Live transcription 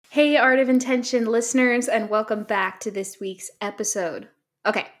Hey, Art of Intention listeners, and welcome back to this week's episode.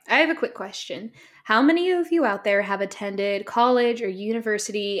 Okay, I have a quick question. How many of you out there have attended college or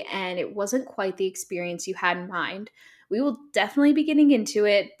university and it wasn't quite the experience you had in mind? We will definitely be getting into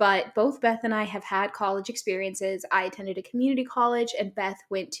it, but both Beth and I have had college experiences. I attended a community college, and Beth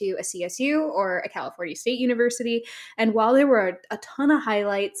went to a CSU or a California State University. And while there were a ton of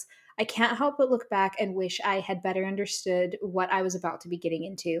highlights, I can't help but look back and wish I had better understood what I was about to be getting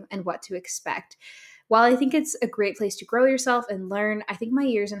into and what to expect. While I think it's a great place to grow yourself and learn, I think my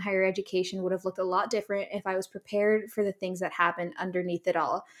years in higher education would have looked a lot different if I was prepared for the things that happen underneath it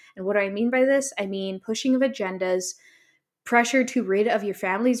all. And what do I mean by this? I mean pushing of agendas, pressure to rid of your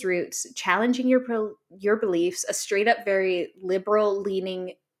family's roots, challenging your beliefs, a straight up very liberal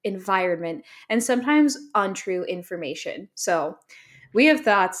leaning environment, and sometimes untrue information. So we have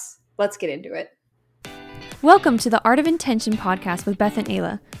thoughts. Let's get into it. Welcome to the Art of Intention podcast with Beth and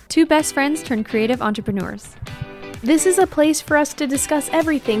Ayla, two best friends turned creative entrepreneurs. This is a place for us to discuss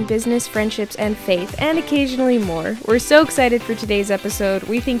everything business, friendships, and faith, and occasionally more. We're so excited for today's episode.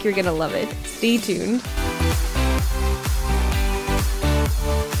 We think you're going to love it. Stay tuned.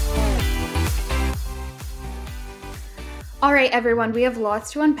 All right, everyone, we have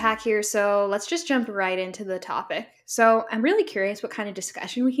lots to unpack here, so let's just jump right into the topic. So I'm really curious what kind of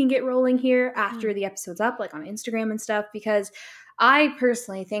discussion we can get rolling here after the episode's up, like on Instagram and stuff, because I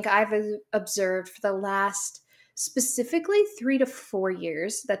personally think I've observed for the last specifically 3 to 4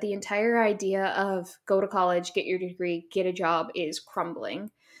 years that the entire idea of go to college, get your degree, get a job is crumbling.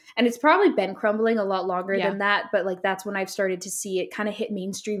 And it's probably been crumbling a lot longer than that, but like that's when I've started to see it kind of hit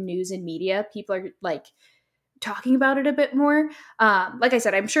mainstream news and media. People are like talking about it a bit more. Like I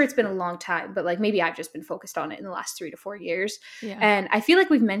said, I'm sure it's been a long time, but like maybe I've just been focused on it in the last 3 to 4 years. Yeah. And I feel like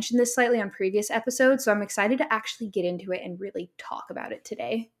we've mentioned this slightly on previous episodes, so I'm excited to actually get into it and really talk about it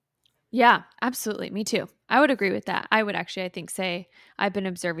today. Yeah, absolutely. Me too. I would agree with that. I would actually, I think, say I've been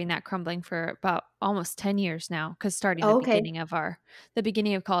observing that crumbling for about almost 10 years now, because starting the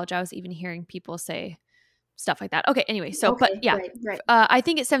beginning of college, I was even hearing people say stuff like that. Okay, anyway, so, Okay, but yeah, right. I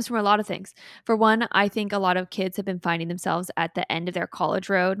think it stems from a lot of things. For one, I think a lot of kids have been finding themselves at the end of their college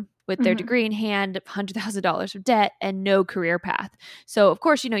road with their degree in hand, $100,000 of debt, and no career path. So, of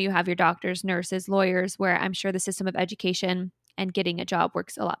course, you have your doctors, nurses, lawyers, where I'm sure the system of education and getting a job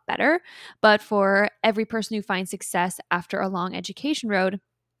works a lot better. But for every person who finds success after a long education road,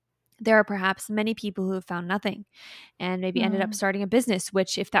 there are perhaps many people who have found nothing and maybe ended up starting a business,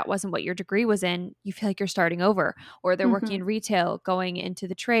 which if that wasn't what your degree was in, you feel like you're starting over, or they're working in retail, going into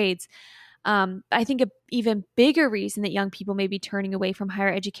the trades. I think an even bigger reason that young people may be turning away from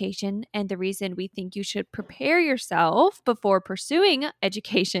higher education, and the reason we think you should prepare yourself before pursuing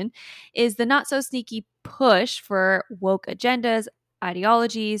education, is the not so sneaky push for woke agendas,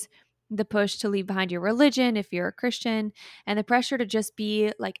 ideologies, the push to leave behind your religion if you're a Christian, and the pressure to just be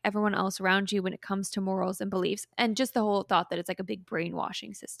like everyone else around you when it comes to morals and beliefs, and just the whole thought that it's like a big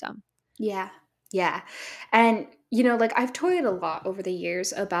brainwashing system. Yeah. And, like I've toyed a lot over the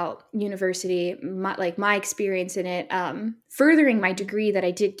years about university, my experience in it, furthering my degree that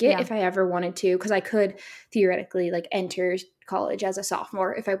I did get if I ever wanted to, because I could theoretically like enter college as a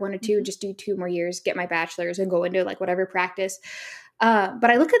sophomore if I wanted to, just do 2 more years, get my bachelor's and go into like whatever practice. But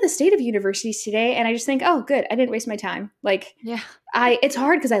I look at the state of universities today and I just think, oh, good, I didn't waste my time. Like, it's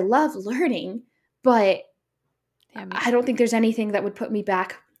hard because I love learning, but I don't think there's anything that would put me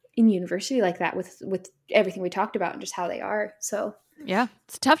back in university like that with everything we talked about and just how they are. So yeah,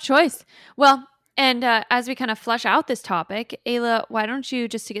 it's a tough choice. Well, and as we kind of flesh out this topic, Ayla, why don't you,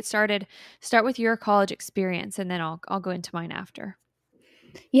 just to get started, start with your college experience, and then I'll go into mine after.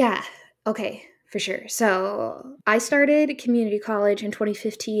 Yeah. Okay. For sure. So I started community college in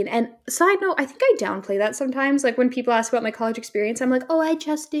 2015. And side note, I think I downplay that sometimes. Like when people ask about my college experience, I'm like, oh, I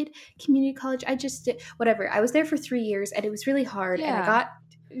just did community college. I just did whatever. I was there for 3 years and it was really hard. And I got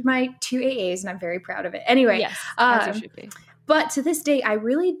my 2 AAs and I'm very proud of it. Anyway. Yes, as you should be. But to this day, I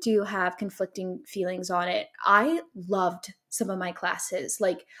really do have conflicting feelings on it. I loved some of my classes.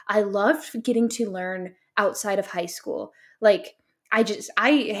 Like I loved getting to learn outside of high school. Like I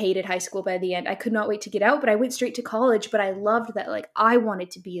hated high school by the end. I could not wait to get out, but I went straight to college. But I loved that, like, I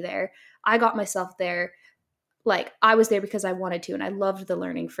wanted to be there. I got myself there. Like, I was there because I wanted to, and I loved the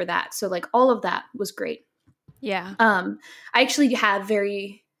learning for that. So, like, all of that was great. Yeah. I actually have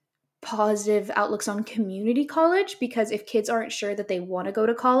very positive outlooks on community college because if kids aren't sure that they want to go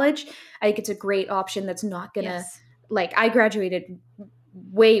to college, I think it's a great option that's not going to, like, I graduated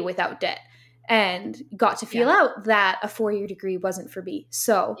way without debt. And got to feel out that a 4-year degree wasn't for me.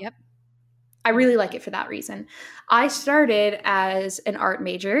 So I really like it for that reason. I started as an art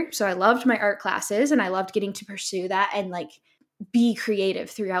major, so I loved my art classes and I loved getting to pursue that and like be creative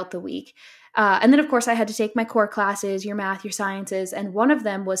throughout the week. And then, of course, I had to take my core classes, your math, your sciences, and one of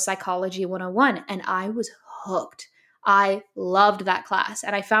them was Psychology 101, and I was hooked. I loved that class,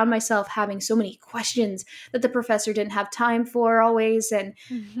 and I found myself having so many questions that the professor didn't have time for always. And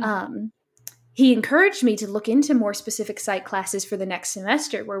um, he encouraged me to look into more specific psych classes for the next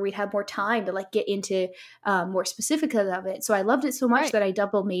semester where we'd have more time to like get into more specifics of it. So I loved it so much Right. that I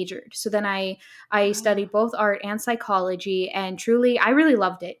double majored. So then I studied both art and psychology, and truly I really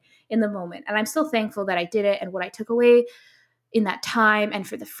loved it in the moment. And I'm still thankful that I did it and what I took away in that time and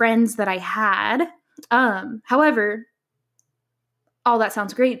for the friends that I had. However, all that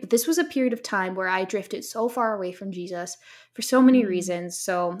sounds great, but this was a period of time where I drifted so far away from Jesus for so many reasons.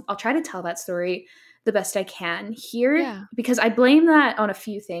 So I'll try to tell that story the best I can here Yeah. because I blame that on a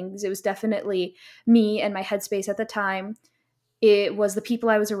few things. It was definitely me and my headspace at the time. It was the people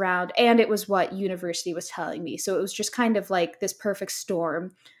I was around, and it was what university was telling me. So it was just kind of like this perfect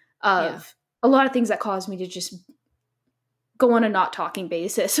storm of a lot of things that caused me to just go on a not talking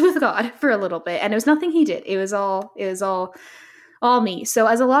basis with God for a little bit. And it was nothing he did. It was all me. So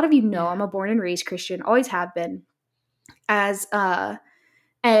as a lot of you know, I'm a born and raised Christian, always have been, as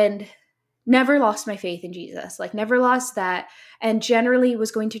and never lost my faith in Jesus. Like never lost that, and generally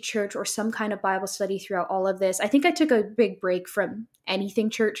was going to church or some kind of Bible study throughout all of this. I think I took a big break from anything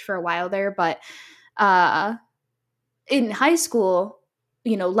church for a while there, but in high school,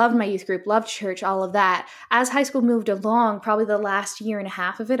 loved my youth group, loved church, all of that. As high school moved along, probably the last year and a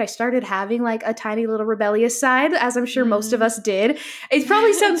half of it, I started having like a tiny little rebellious side, as I'm sure most of us did. It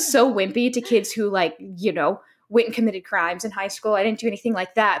probably sounds so wimpy to kids who went and committed crimes in high school. I didn't do anything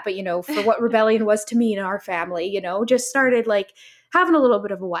like that, but for what rebellion was to me in our family, just started like having a little bit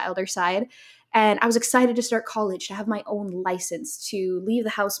of a wilder side. And I was excited to start college, to have my own license, to leave the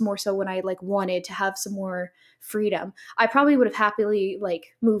house more so when I like wanted to have some more freedom. I probably would have happily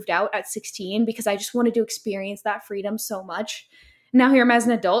like moved out at 16 because I just wanted to experience that freedom so much. Now here I'm as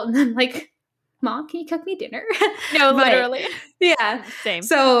an adult and I'm like, Mom, can you cook me dinner? No, literally. Yeah. Same.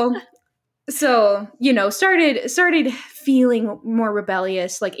 So started feeling more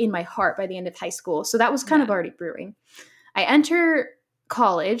rebellious like in my heart by the end of high school. So that was kind of already brewing. I enter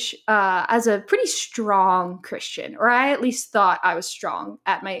college as a pretty strong Christian, or I at least thought I was strong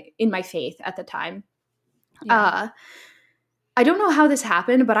in my faith at the time. I don't know how this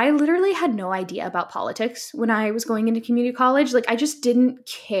happened, but I literally had no idea about politics when I was going into community college. Like I just didn't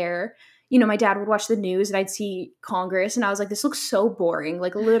care. My dad would watch the news and I'd see Congress and I was like, this looks so boring.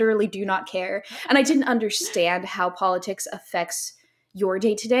 Like literally do not care. And I didn't understand how politics affects your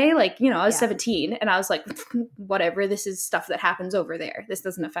day to day. Like, I was 17 and I was like, whatever, this is stuff that happens over there. This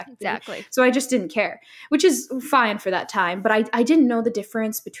doesn't affect me. So I just didn't care, which is fine for that time. But I didn't know the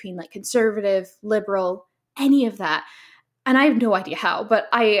difference between like conservative, liberal, any of that. And I have no idea how, but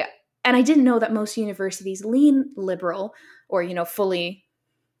I didn't know that most universities lean liberal or, fully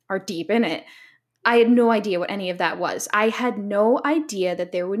are deep in it. I had no idea what any of that was. I had no idea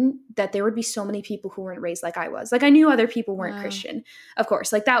that there would be so many people who weren't raised like I was. Like I knew other people weren't Christian, of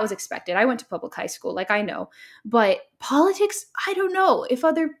course, like that was expected. I went to public high school, like I know, but politics, I don't know if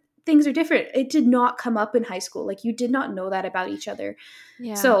other things are different. It did not come up in high school. Like you did not know that about each other.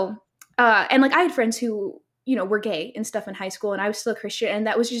 Yeah. So, and like I had friends who, were gay and stuff in high school and I was still Christian. And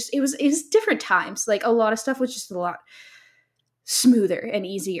that was just, it was different times. Like a lot of stuff was just a lot smoother and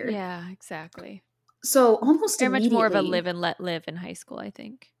easier. Yeah, exactly. So almost very immediately, much more of a live and let live in high school, I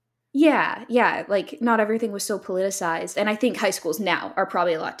think. Yeah. Like not everything was so politicized. And I think high schools now are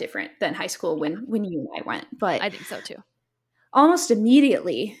probably a lot different than high school when you and I went. But I think so too. Almost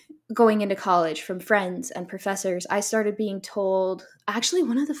immediately going into college from friends and professors, I started being told, actually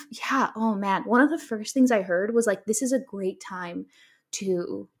one of the first things I heard was like, this is a great time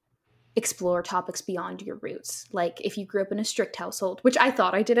to explore topics beyond your roots. Like if you grew up in a strict household, which I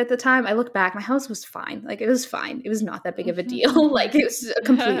thought I did at the time, I look back, my house was fine. Like it was fine. It was not that big of a deal. Like it was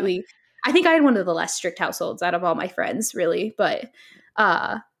completely, I think I had one of the less strict households out of all my friends really. But,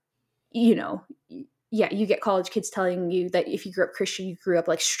 you get college kids telling you that if you grew up Christian, you grew up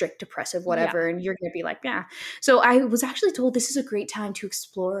like strict, depressive, whatever, and you're going to be like, yeah. So I was actually told this is a great time to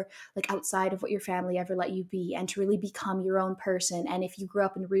explore like outside of what your family ever let you be and to really become your own person. And if you grew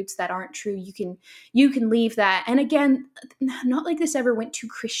up in roots that aren't true, you can leave that. And again, not like this ever went to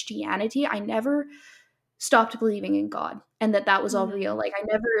Christianity. I never stopped believing in God and that was all real. Like I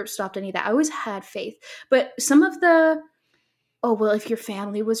never stopped any of that. I always had faith. But some of the oh, well, if your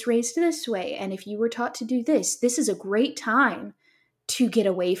family was raised this way and if you were taught to do this, this is a great time to get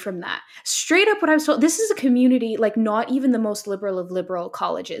away from that. Straight up what I was told, this is a community, like not even the most liberal of liberal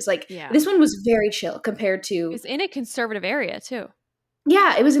colleges. Like Yeah. this one was very chill compared to, It's in a conservative area too.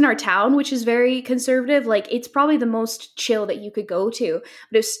 yeah, it was in our town, which is very conservative. Like it's probably the most chill that you could go to,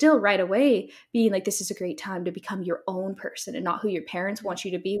 but it was still right away being like, this is a great time to become your own person and not who your parents want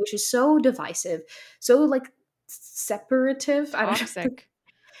you to be, which is so divisive, so like separative. I don't know. Toxic.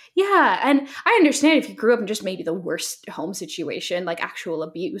 Yeah, and I understand if you grew up in just maybe the worst home situation, like actual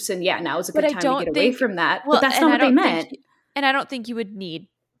abuse, and yeah, now is a But good I time to get don't away think, from that. But well, that's and not I what they don't meant. think, and I don't think you would need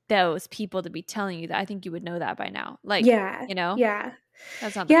those people to be telling you that. I think you would know that by now. Like, Yeah, you know, yeah,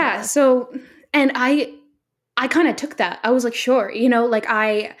 that's not the yeah. purpose. So, and I kind of took that. I was like, sure, like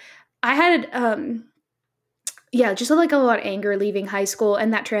I had yeah, just like a lot of anger leaving high school,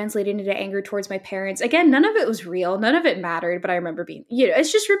 and that translated into anger towards my parents. Again, none of it was real, none of it mattered, but I remember being,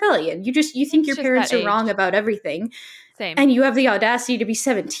 it's just rebellion. You think It's your just that parents are wrong age. about everything, Same. and you have the audacity to be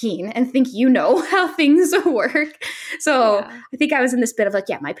 17 and think you know how things work. So Yeah. I think I was in this bit of like,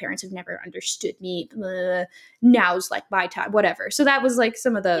 yeah, my parents have never understood me. Now's like my time, whatever. So that was like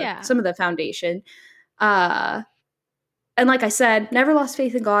Yeah. some of the foundation. Uh, and like I said, never lost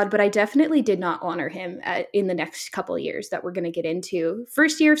faith in God, but I definitely did not honor him in the next couple of years that we're going to get into.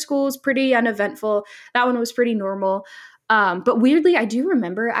 First year of school is pretty uneventful. That one was pretty normal. But weirdly, I do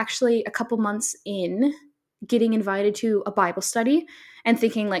remember actually a couple months in getting invited to a Bible study and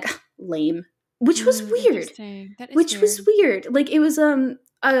thinking like, lame, which was weird. Interesting. That is Which was weird. weird. Like it was a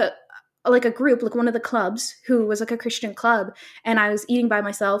like a group, like one of the clubs who was like a Christian club, and I was eating by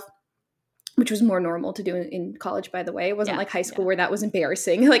myself, which was more normal to do in college, by the way. It wasn't Yeah. like high school Yeah. where that was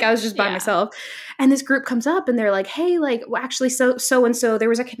embarrassing. Like I was just by Yeah. myself. And this group comes up and they're like, hey, like, well, actually, so and so, there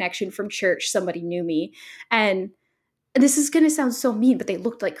was a connection from church. Somebody knew me. And this is going to sound so mean, but they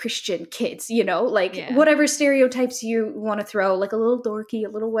looked like Christian kids, like Yeah. whatever stereotypes you want to throw, like a little dorky, a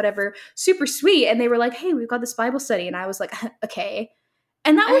little whatever, super sweet. And they were like, hey, we've got this Bible study. And I was like, okay.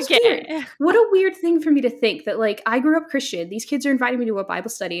 And that was weird. Okay. What a weird thing for me to think that like I grew up Christian. These kids are inviting me to a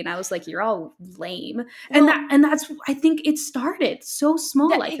Bible study and I was like, you're all lame. And Well, that's I think it started so small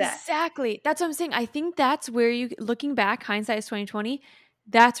like that. exactly. That's what I'm saying. I think that's where you, looking back, hindsight is 2020.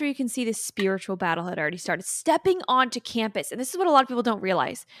 That's where you can see the spiritual battle had already started. Stepping onto campus, and this is what a lot of people don't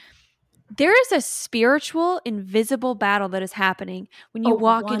realize. There is a spiritual, invisible battle that is happening when you Oh,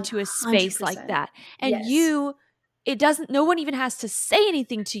 walk into a space like 100%. that, and Yes. it doesn't. No one even has to say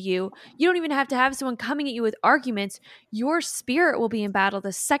anything to you. You don't even have to have someone coming at you with arguments. Your spirit will be in battle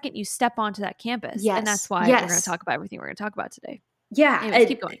the second you step onto that campus, and that's Yes. why we're going to Yes. talk about everything we're going to talk about today. Yeah, Anyways,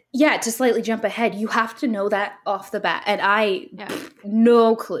 keep going. yeah, to slightly jump ahead, you have to know that off the bat. And Yeah.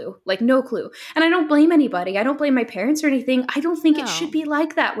 no clue, like no clue. And I don't blame anybody. I don't blame my parents or anything. I don't think it No. should be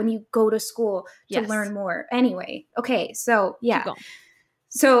like that when you go to school to Yes. learn more. Anyway, okay, so Keep yeah. going.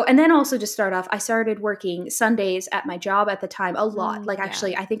 So, and then also to start off, I started working Sundays at my job at the time a lot. Like, Yeah.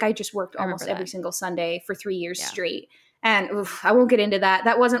 actually, I think I just worked I remember almost every that. single Sunday for 3 years Yeah. straight. And I won't get into that.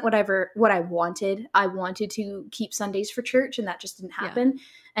 That wasn't what I wanted. I wanted to keep Sundays for church, and that just didn't happen.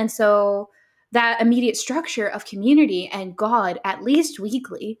 And so that immediate structure of community and God, at least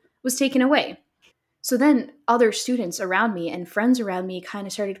weekly, was taken away. So then other students around me and friends around me kind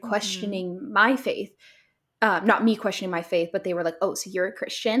of started questioning my faith. Not me questioning my faith, but they were like, oh, so you're a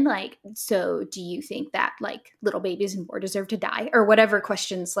Christian? Like, so do you think that like little babies and more deserve to die? Or whatever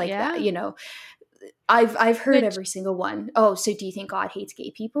questions like Yeah. that, I've heard Which- every single one. Oh, so do you think God hates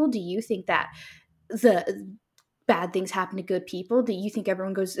gay people? Do you think that the bad things happen to good people? Do you think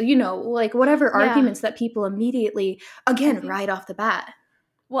everyone goes, like whatever Yeah. arguments that people immediately, again, think- right off the bat.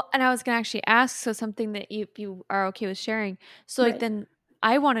 Well, and I was going to actually ask, so something that you are okay with sharing. So like Right. then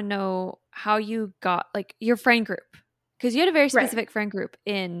I want to know how you got like your friend group, because you had a very Right. specific friend group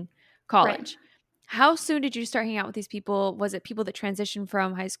in college. How soon did you start hanging out with these people? Was it people that transitioned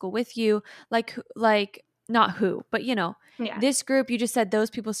from high school with you? Like not who, but Yeah. this group, you just said those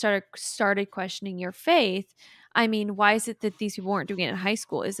people started questioning your faith. I mean, why is it that these people weren't doing it in high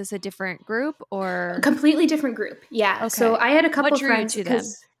school? Is this a different group or A completely different group. Yeah. So Okay. I had a couple What of drew you friends to them?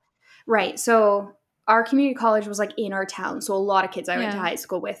 because right. So our community college was like in our town. So a lot of kids I went to Yeah. high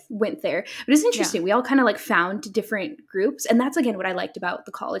school with went there. But it's interesting. We all kind of like found different groups. And that's again what I liked about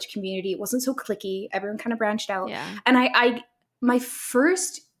the college community. It wasn't so cliquey. Everyone kind of branched out. Yeah. And I my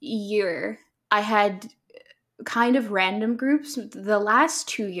first year I had kind of random groups. The last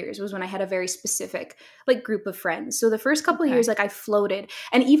 2 years was when I had a very specific like group of friends. So the first couple of Okay. years like I floated,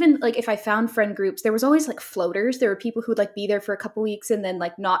 and even like if I found friend groups, there was always like floaters. There were people who'd like be there for a couple weeks and then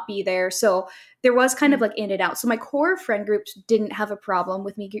like not be there. So there was kind of like in and out. So my core friend groups didn't have a problem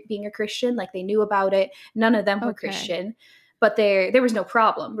with me being a Christian. Like they knew about it. None of them were Okay. Christian. but there was no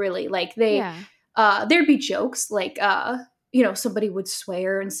problem really. Like Yeah. there'd be jokes like somebody would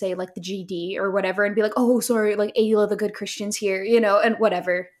swear and say like the GD or whatever and be like, oh, sorry, like Ayla, the good Christian's here, and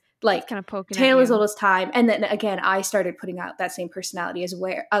whatever. It's Like kind of poking at tale as you. old as time. And then again, I started putting out that same personality as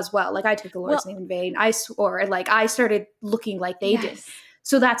well. Like I took the Lord's name in vain. I swore, like I started looking like they did. Yes.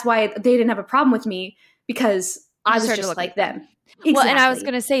 So that's why they didn't have a problem with me, because You I was started to just look like like them. them. Exactly. Well, and I was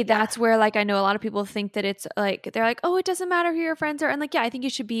going to say Yeah. that's where like I know a lot of people think that it's like they're like, "Oh, it doesn't matter who your friends are." And like, yeah, I think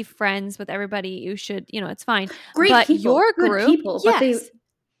you should be friends with everybody. You should, it's fine. Great But people, your good group, people, yes.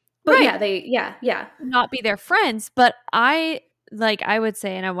 but Right. yeah, yeah. Not be their friends, but I would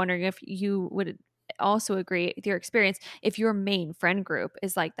say, and I'm wondering if you would also agree with your experience, if your main friend group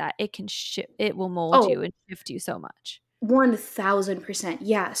is like that, it will mold you Oh, and shift you so much. 1000%.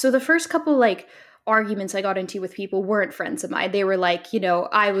 Yeah. So the first couple like arguments I got into with people weren't friends of mine. They were like,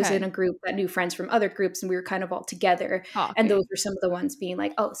 I was in Okay. a group that knew friends from other groups and we were kind of all together. And those Talking. were some of the ones being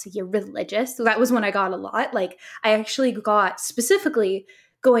like, oh, so you're religious. So that was when I got a lot. Like I actually got specifically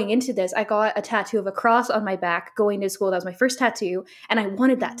going into this, I got a tattoo of a cross on my back going to school. That was my first tattoo. And I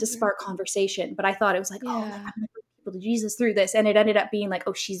wanted that to spark conversation. But I thought it was like, oh, like Yeah. I'm going to bring people to Jesus through this. And it ended up being like,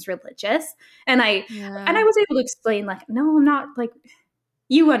 oh, she's religious. And I Yeah. was able to explain like, no, I'm not, like,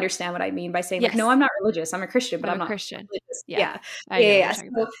 you understand what I mean by saying like, no, Yes. I'm not religious. I'm a Christian, But but I'm I'm a not Christian. religious. Yeah. Yeah. I know Yeah. what Yeah. you're talking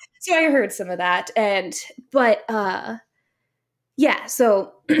about. So I heard some of that. But yeah,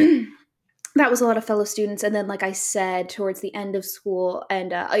 so that was a lot of fellow students. And then, like I said, towards the end of school,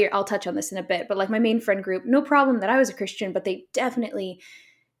 and I'll touch on this in a bit, but like my main friend group, no problem that I was a Christian, but they definitely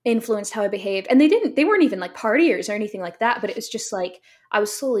influenced how I behaved. And they weren't even like partiers or anything like that, but it was just like I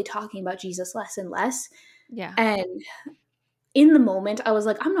was slowly talking about Jesus less and less. Yeah. And in the moment, I was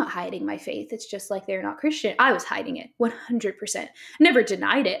like, I'm not hiding my faith. It's just like they're not Christian. I was hiding it 100%. Never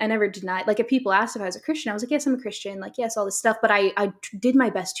denied it. I never denied, like, if people asked if I was a Christian, I was like, yes, I'm a Christian. Like, yes, all this stuff. But I did my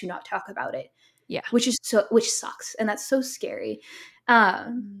best to not talk about it. Yeah. Which sucks. And that's so scary.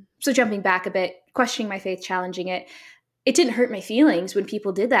 Mm. So jumping back a bit, questioning my faith, challenging it, it didn't hurt my feelings when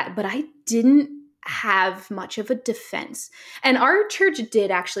people did that, but I didn't have much of a defense. And our church did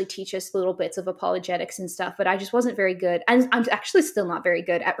actually teach us little bits of apologetics and stuff, but I just wasn't very good. And I'm actually still not very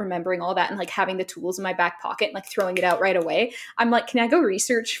good at remembering all that and like having the tools in my back pocket and like throwing it out right away. I'm like, can I go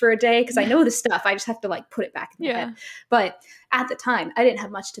research for a day? Because I know this stuff. I just have to like put it back in my head. But at the time, I didn't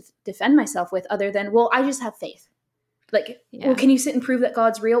have much to defend myself with other than, well, I just have faith. Like, well, can you sit and prove that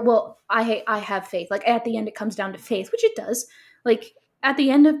God's real? Well, I have faith. Like at the end, it comes down to faith, which it does. Like at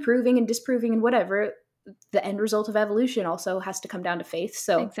the end of proving and disproving and whatever, the end result of evolution also has to come down to faith.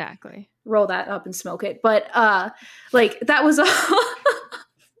 So Exactly. roll that up and smoke it. But like that was all.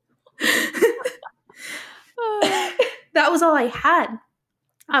 That was all I had.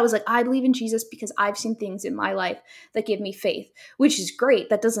 I was like, I believe in Jesus because I've seen things in my life that give me faith, which is great.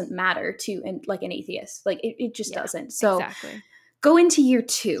 That doesn't matter to like an atheist. Like it just doesn't. So exactly. Go into year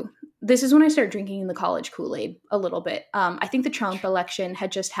 2. This is when I started drinking the college Kool-Aid a little bit. I think the Trump election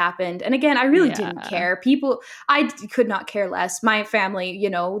had just happened. And again, I really didn't care. I could not care less. My family,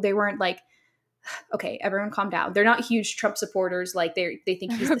 they weren't like, okay, everyone calm down. They're not huge Trump supporters. Like they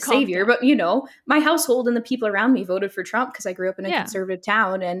think he's the savior. But my household and the people around me voted for Trump because I grew up in a conservative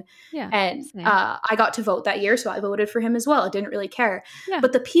town, and I got to vote that year, so I voted for him as well. I didn't really care. Yeah.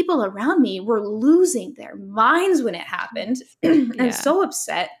 But the people around me were losing their minds when it happened, and so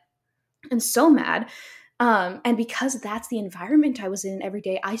upset and so mad. And because that's the environment I was in every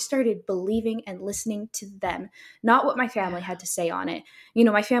day, I started believing and listening to them, not what my family had to say on it.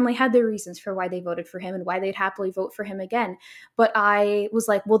 My family had their reasons for why they voted for him and why they'd happily vote for him again. But I was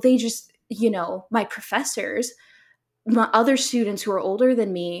like, well, they just, my professors, my other students who are older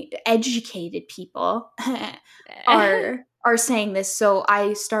than me, educated people are saying this. So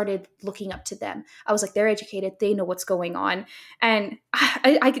I started looking up to them. I was like, they're educated. They know what's going on. And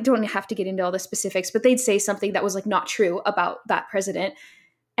I don't have to get into all the specifics, but they'd say something that was like not true about that president.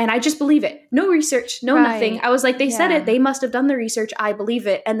 And I just believe it. No research, no nothing. I was like, they said it. They must have done the research. I believe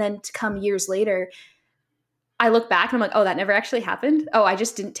it. And then to come years later, I look back and I'm like, oh, that never actually happened. Oh, I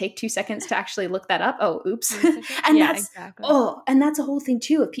just didn't take 2 seconds to actually look that up. Oh, oops. And that's a whole thing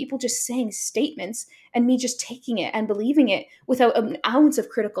too, of people just saying statements and me just taking it and believing it without an ounce of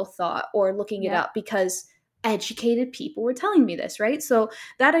critical thought or looking it up because educated people were telling me this, right? So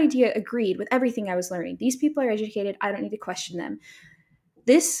that idea agreed with everything I was learning. These people are educated. I don't need to question them.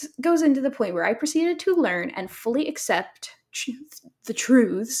 This goes into the point where I proceeded to learn and fully accept the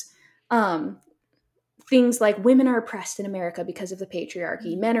truths things like women are oppressed in America because of the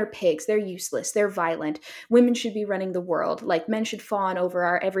patriarchy. Men are pigs. They're useless. They're violent. Women should be running the world. Like, men should fawn over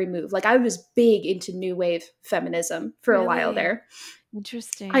our every move. Like, I was big into new wave feminism for a while there.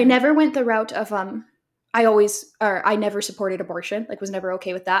 Interesting. I never went the route of I never supported abortion. Like, was never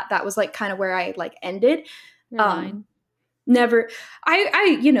okay with that. That was like kind of where I like ended. Never.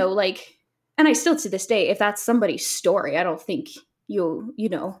 I you know, like, and I still to this day, if that's somebody's story, I don't think you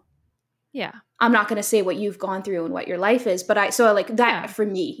know. Yeah. I'm not going to say what you've gone through and what your life is, but so like that for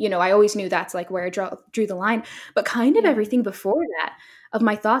me, you know, I always knew that's like where I drew the line, but kind of everything before that of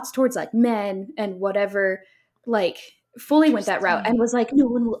my thoughts towards like men and whatever, like fully went that route and was like, no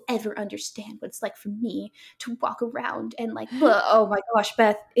one will ever understand what it's like for me to walk around and like, oh my gosh,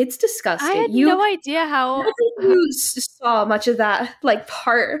 Beth, it's disgusting. I had no idea how you saw much of that like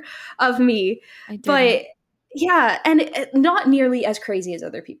part of me, but yeah, and not nearly as crazy as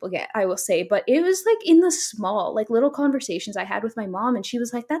other people get, I will say, but it was like in the small, like little conversations I had with my mom, and she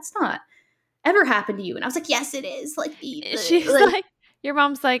was like, that's not ever happened to you. And I was like, yes, it is. Like, she's like, your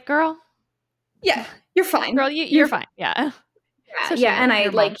mom's like, girl. Yeah, you're fine. Girl, you're fine. Yeah. Yeah, and I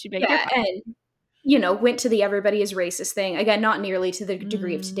like, and, you know, went to the everybody is racist thing. Again, not nearly to the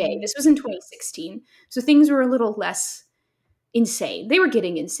degree of today. This was in 2016. So things were a little less insane. They were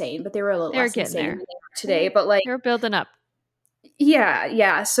getting insane, but they were a little less insane than they are today. But like, they're building up.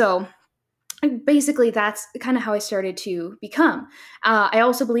 Yeah. So basically, that's kind of how I started to become. I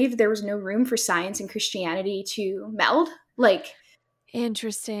also believed there was no room for science and Christianity to meld. Like,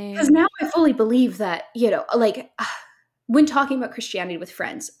 interesting. Because now I fully believe that, you know, like when talking about Christianity with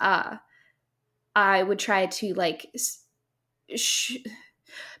friends, I would try to like.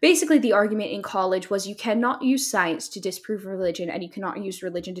 Basically, the argument in college was you cannot use science to disprove religion, and you cannot use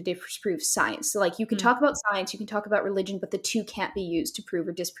religion to disprove science. So, like, you can talk about science, you can talk about religion, but the two can't be used to prove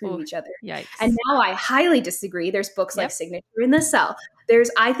or disprove each other. Yikes. And now I highly disagree. There's books like Signature in the Cell.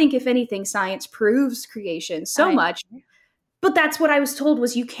 I think, if anything, science proves creation so much. But that's what I was told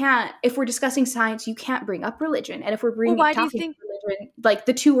was you can't, if we're discussing science, you can't bring up religion. And if we're bringing up religion, like,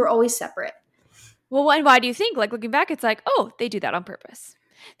 the two are always separate. Well, and why do you think, like, looking back, it's like, oh, they do that on purpose.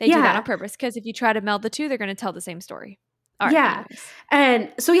 They do that on purpose because if you try to meld the two, they're going to tell the same story. All right, anyways.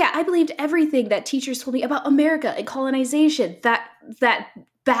 And so, I believed everything that teachers told me about America and colonization, that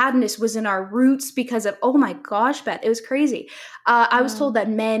badness was in our roots because of, oh my gosh, Beth, it was crazy. I was told that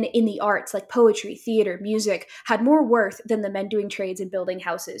men in the arts, like poetry, theater, music, had more worth than the men doing trades and building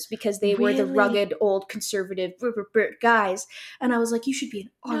houses because they were the rugged, old, conservative guys. And I was like, you should be an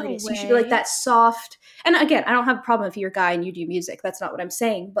artist. You should be like that soft. And again, I don't have a problem if you're a guy and you do music. That's not what I'm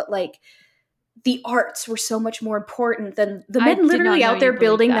saying. But like, the arts were so much more important than the men literally out there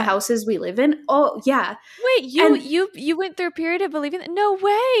building the houses we live in. Oh, yeah. Wait, you went through a period of believing that? No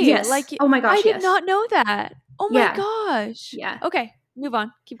way. Yes. Like, oh my gosh, I did not know that. Oh my gosh. Yeah. Okay, move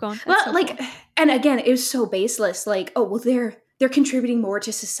on. Keep going. That's cool. And again, it was so baseless. Like, oh, well, they're contributing more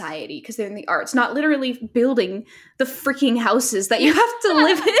to society because they're in the arts, not literally building the freaking houses that you have to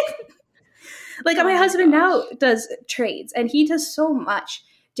live in. Like, my husband now does trades, and he does so much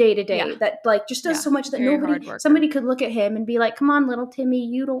day to day that like just does so much that somebody could look at him and be like, come on, little Timmy,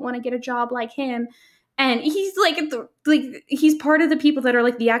 you don't want to get a job like him. And he's like he's part of the people that are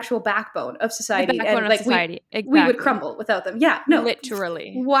like the actual backbone of society. Exactly. We would crumble without them. Yeah, no,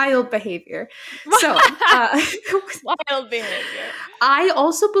 literally wild behavior. So wild behavior. I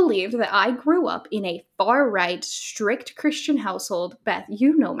also believed that I grew up in a far right, strict Christian household. Beth,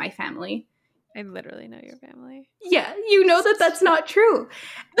 you know my family. I literally know your family. Yeah, you know that's not true.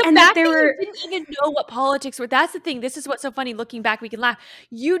 The fact that you didn't even know what politics were. That's the thing. This is what's so funny. Looking back, we can laugh.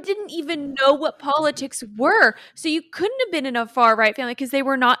 You didn't even know what politics were. So you couldn't have been in a far-right family because they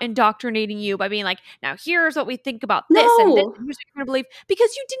were not indoctrinating you by being like, now here's what we think about this and this. Here's what you're going to believe.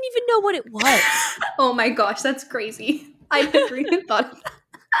 Because you didn't even know what it was. Oh my gosh, that's crazy. I never even thought of that.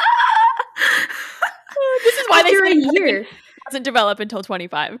 This is why after a year doesn't develop until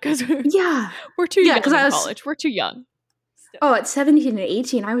 25 because we're too young in college. We're too young. Still. Oh, at 17 and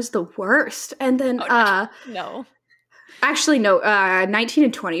 18, I was the worst. And then no. Actually, no, 19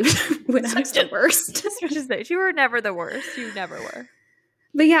 and 20 when I was the worst. Just say, you were never the worst. You never were.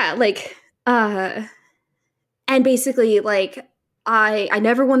 But yeah, like, and basically, like, I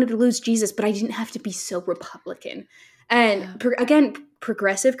never wanted to lose Jesus, but I didn't have to be so Republican. And again,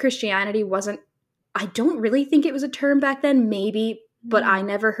 progressive Christianity wasn't, I don't really think it was a term back then, maybe, but I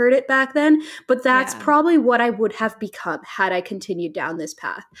never heard it back then. But that's probably what I would have become had I continued down this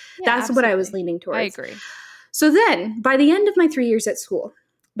path. That's what I was leaning towards. I agree. So then, by the end of my 3 years at school,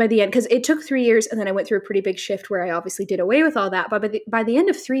 by the end, because it took 3 years, and then I went through a pretty big shift where I obviously did away with all that. But by the end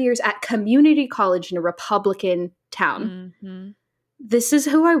of 3 years at community college in a Republican town, Mm-hmm. this is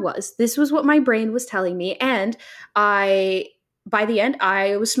who I was. This was what my brain was telling me. And by the end,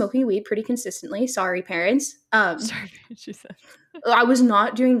 I was smoking weed pretty consistently. Sorry, parents. Sorry, she said. I was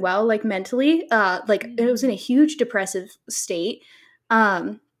not doing well, like mentally. It was in a huge depressive state.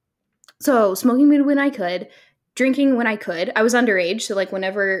 So smoking weed when I could, drinking when I could. I was underage, so like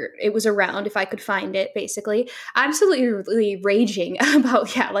whenever it was around, if I could find it, basically. Absolutely raging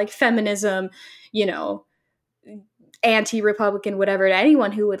about like feminism, you know, anti-Republican, whatever, to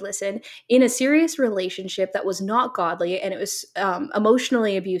anyone who would listen, in a serious relationship that was not godly, and it was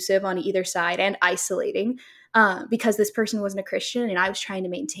emotionally abusive on either side and isolating, because this person wasn't a Christian and I was trying to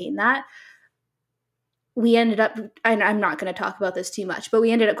maintain that. We ended up, and I'm not going to talk about this too much, but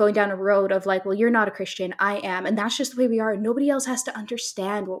we ended up going down a road of like, well, you're not a Christian, I am, and that's just the way we are. Nobody else has to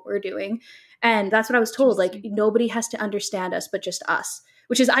understand what we're doing. And that's what I was told. Like, nobody has to understand us but just us,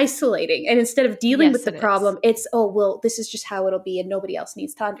 which is isolating. And instead of dealing with the problem, it's, oh, well, this is just how it'll be and nobody else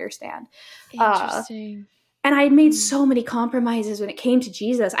needs to understand. Interesting. And I had made so many compromises when it came to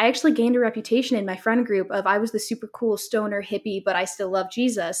Jesus. I actually gained a reputation in my friend group of I was the super cool stoner hippie, but I still love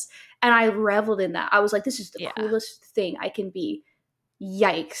Jesus. And I reveled in that. I was like, this is the coolest thing I can be.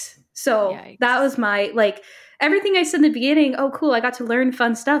 Yikes. So that was my, like, everything I said in the beginning, oh, cool, I got to learn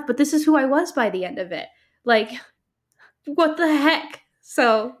fun stuff, but this is who I was by the end of it. Like, what the heck?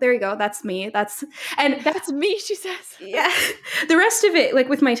 So there you go. That's me. That's me, she says. Yeah. The rest of it, like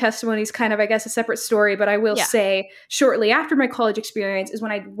with my testimony, is kind of, I guess, a separate story. But I will say shortly after my college experience is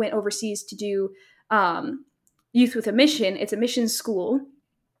when I went overseas to do Youth with a Mission. It's a missions school.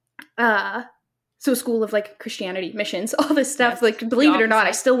 So a school of like Christianity, missions, all this stuff. Yes, like, believe it or not,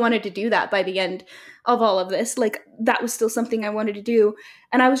 I still wanted to do that by the end of all of this. Like, that was still something I wanted to do.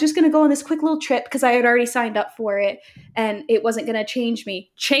 And I was just going to go on this quick little trip because I had already signed up for it. And it wasn't going to change me.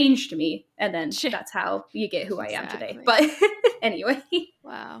 Changed me. And then that's how you get who I am today. But anyway.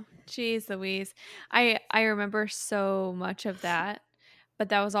 Wow. Jeez Louise. I remember so much of that. But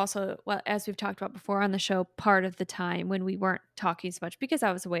that was also, well, as we've talked about before on the show, part of the time when we weren't talking so much because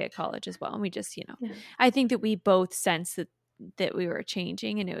I was away at college as well. And we just, I think that we both sensed that we were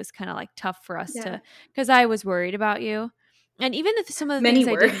changing, and it was kind of like tough for us to, because I was worried about you. And even if some of the things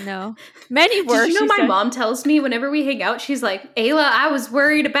I didn't know, many were. Did you know my mom tells me whenever we hang out, she's like, Ayla, I was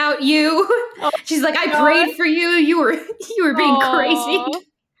worried about you. Oh, she's like, I prayed for you. You were being crazy.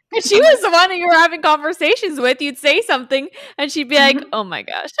 And she was the one that you were having conversations with. You'd say something, and she'd be like, "Oh my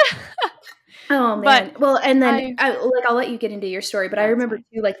gosh." Oh man. Well, and then I'll let you get into your story, but I remember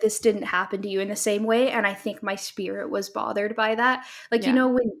too, like, this didn't happen to you in the same way, and I think my spirit was bothered by that. Like, you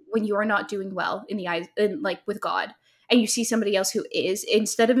know, when you are not doing well in the eyes, like with God, and you see somebody else who is,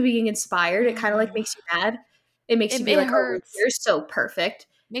 instead of being inspired, it kind of like makes you mad. It makes you be like, hurts. "Oh, you're so perfect."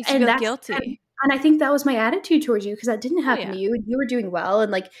 Makes you feel guilty. And I think that was my attitude towards you, because that didn't happen to you. And you were doing well.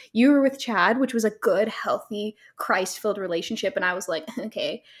 And like, you were with Chad, which was a good, healthy, Christ-filled relationship. And I was like,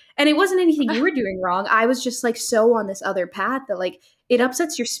 okay. And it wasn't anything you were doing wrong. I was just like so on this other path that like, it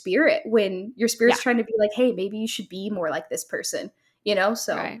upsets your spirit when your spirit's trying to be like, hey, maybe you should be more like this person, you know?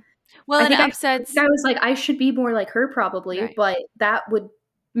 So, well, it upsets. I was like, I should be more like her probably, but that would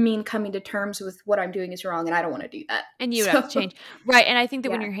mean coming to terms with what I'm doing is wrong, and I don't want to do that. And you would have to change. Right. And I think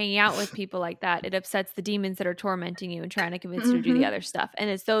that when you're hanging out with people like that, it upsets the demons that are tormenting you and trying to convince you to do the other stuff. And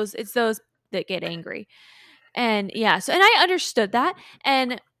it's those that get angry. And so, and I understood that.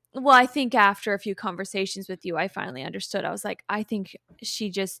 And well, I think after a few conversations with you, I finally understood. I was like, I think she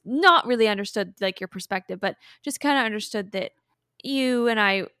just not really understood like your perspective, but just kind of understood that you and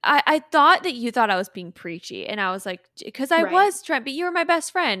I thought that you thought I was being preachy, and I was like, because I was trying, but you were my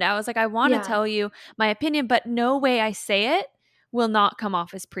best friend. I was like, I want to tell you my opinion, but no way I say it will not come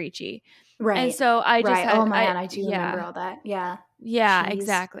off as preachy. Right. And so I just had, oh man, I do remember all that. Yeah. Yeah, Jeez.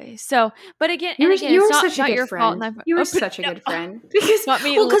 Exactly. So, but again, you were it's not your fault. And you were such a good friend. Because not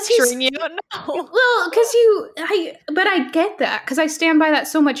me lecturing you. No. Well, because but I get that, because I stand by that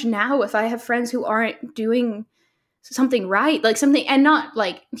so much now. If I have friends who aren't doing something right, like something, and not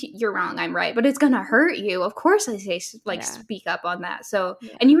like you're wrong, I'm right, but it's gonna hurt you, of course I say like speak up on that. So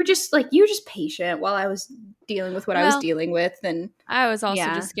and you were just patient while I was dealing with what I was dealing with. And I was also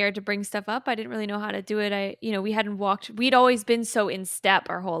just scared to bring stuff up. I didn't really know how to do it. We'd always been so in step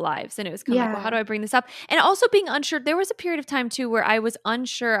our whole lives, and it was kind of like, well, how do I bring this up? And also being unsure. There was a period of time too where I was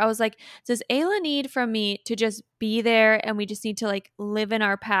unsure. I was like, does Ayla need from me to just be there, and we just need to like live in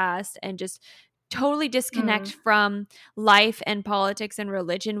our past and just totally disconnect from life and politics and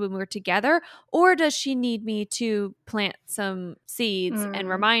religion when we're together? Or does she need me to plant some seeds and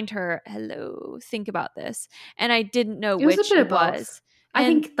remind her, hello, think about this? And I didn't know It was a which bit it of both. was. I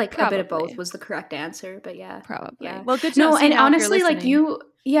And think like a bit of both probably, was the correct answer, but yeah. probably. Yeah. Well, good to know. No, See and now if you're honestly, like listening.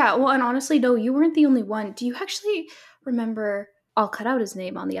 and honestly, no, you weren't the only one. Do you actually remember? I'll cut out his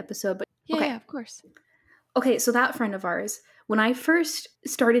name on the episode, but Yeah, of course. Okay, so that friend of ours, when I first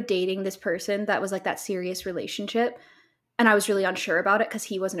started dating this person that was like that serious relationship, and I was really unsure about it because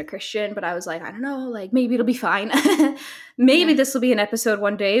he wasn't a Christian, but I was like, I don't know, like maybe it'll be fine. Maybe this will be an episode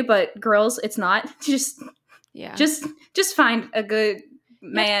one day, but girls, it's not. Just find a good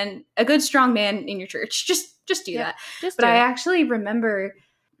man, a good strong man in your church. Just do that. Just But do I it. actually remember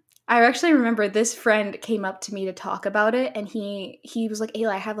this friend came up to me to talk about it, and he was like,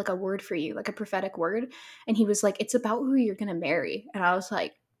 Ayla, I have like a word for you, like a prophetic word. And he was like, it's about who you're gonna marry. And I was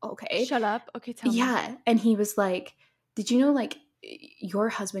like, okay. Shut up. Okay, tell me. Yeah. And he was like, did you know like your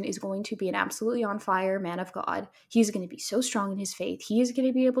husband is going to be an absolutely on fire man of God. He's going to be so strong in his faith. He is going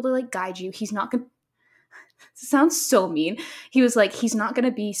to be able to like guide you. He's not going to sounds so mean. He was like, he's not going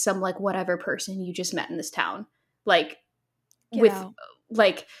to be some like whatever person you just met in this town. Like Get with out.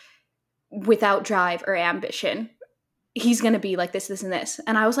 like without drive or ambition. He's going to be like this, this, and this.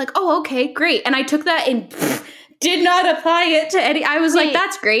 And I was like, oh, okay, great. And I took that and did not apply it to any. I was like,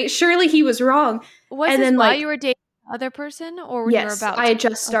 that's great. Surely he was wrong. Was and this then while like you were dating the other person, or when you were about I had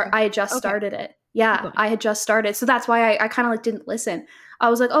just Okay. started it. Yeah, I had just started. So that's why I kind of like didn't listen. I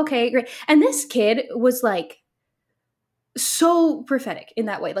was like, okay, great. And this kid was like so prophetic in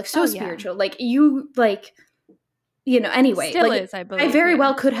that way, like so spiritual. Like you like, you know, anyway. Still like, is, I believe. I very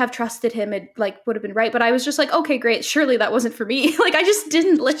well could have trusted him. It like would have been right. But I was just like, okay, great. Surely that wasn't for me. Like I just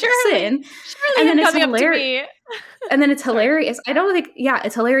didn't listen. Surely and then it's coming up to hilarious. And then it's hilarious. I don't think,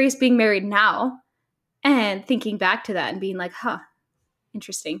 it's hilarious being married now and thinking back to that and being like, huh,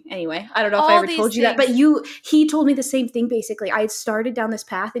 interesting. Anyway, I don't know if I ever told you that, but he told me the same thing basically. I had started down this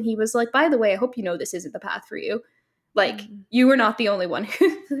path and he was like, by the way, I hope you know this isn't the path for you. Like, you were not the only one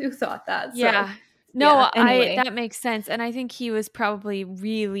who thought that. Yeah. So, no, anyway. that makes sense. And I think he was probably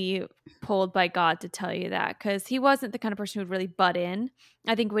really pulled by God to tell you that, because he wasn't the kind of person who would really butt in.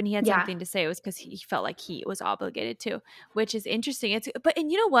 I think when he had something to say, it was because he felt like he was obligated to, which is interesting.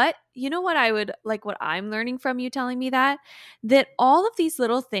 And you know what? You know what I would like, what I'm learning from you telling me that all of these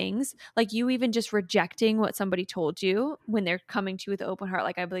little things, like you even just rejecting what somebody told you when they're coming to you with an open heart,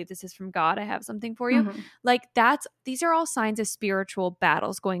 like, I believe this is from God, I have something for you. Like these are all signs of spiritual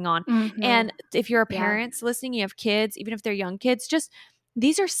battles going on. And if you're a parent listening, you have kids, even if they're young kids, just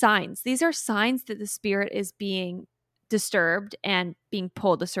these are signs. These are signs that the spirit is being disturbed and being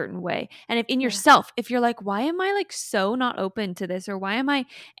pulled a certain way. And if in yourself, if you're like, why am I like so not open to this, or why am I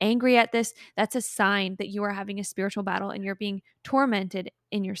angry at this, that's a sign that you are having a spiritual battle and you're being tormented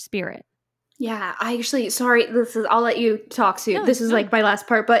in your spirit. Yeah, I actually, sorry, I'll let you talk soon. This is like my last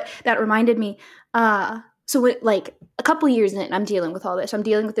part, but that reminded me. So like a couple years in, I'm dealing with all this. I'm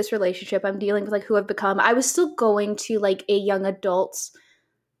dealing with this relationship. I'm dealing with like who I've become. I was still going to like a young adults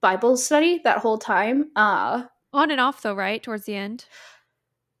Bible study that whole time. On and off though, right? Towards the end.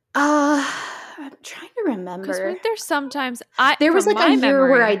 I'm trying to remember. Because there's sometimes there was like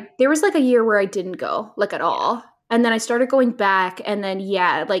a year where I didn't go like at all. And then I started going back, and then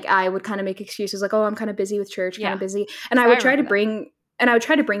like I would kind of make excuses like, oh, I'm kind of busy with church, kind of busy. And I would try to bring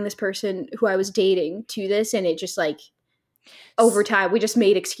this person who I was dating to this, and it just like over time we just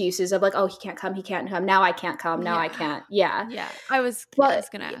made excuses of like, oh, he can't come. Now I can't come. Now I can't. Yeah. I was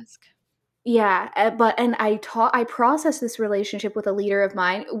gonna ask. Yeah, but I processed this relationship with a leader of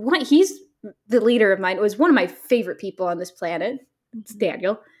mine. He's the leader of mine. It was one of my favorite people on this planet. It's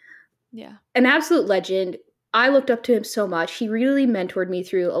Daniel. Yeah, an absolute legend. I looked up to him so much. He really mentored me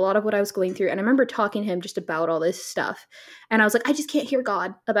through a lot of what I was going through. And I remember talking to him just about all this stuff. And I was like, I just can't hear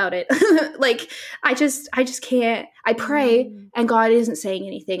God about it. Like, I just can't. I pray and God isn't saying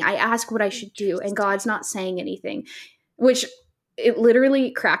anything. I ask what I should do and God's not saying anything, which it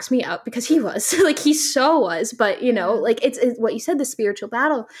literally cracks me up because he was like, he so was, but you know, like it's what you said, the spiritual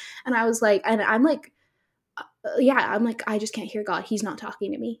battle. And I was like, and I'm like, I'm like, I just can't hear God. He's not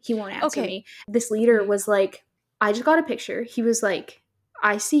talking to me. He won't answer me. This leader was like, I just got a picture. He was like,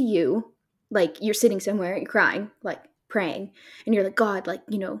 I see you, like you're sitting somewhere and crying, like praying. And you're like, God, like,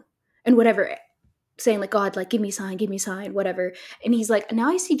 you know, and whatever, saying like, God, like, give me a sign, whatever. And he's like, now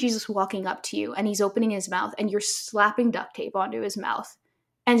I see Jesus walking up to you and he's opening his mouth and you're slapping duct tape onto his mouth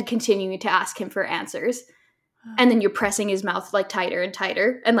and continuing to ask him for answers. And then you're pressing his mouth like tighter and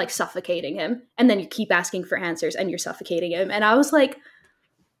tighter and like suffocating him. And then you keep asking for answers and you're suffocating him. And I was like,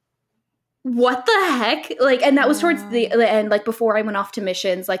 what the heck? Like, and that was towards Wow. the end, like before I went off to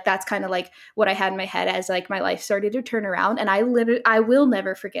missions. Like, that's kind of like what I had in my head as like my life started to turn around. And I will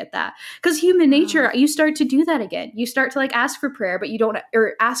never forget that, because human Wow. nature, you start to do that again. You start to like ask for prayer, but you don't,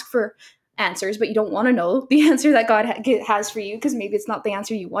 or ask for answers, but you don't want to know the answer that God has for you, because maybe it's not the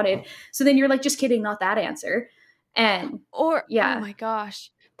answer you wanted. So then you're like, just kidding, not that answer. And Or, oh yeah, my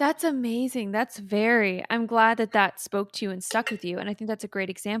gosh, that's amazing. I'm glad that that spoke to you and stuck with you. And I think that's a great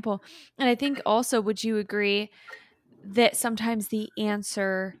example. And I think also, would you agree that sometimes the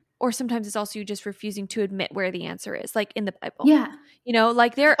answer, or sometimes it's also you just refusing to admit where the answer is, like in the Bible, yeah.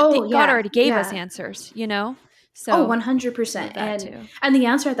 like Oh God yeah, already gave us yeah. answers. Oh, So I 100%. love that too. And the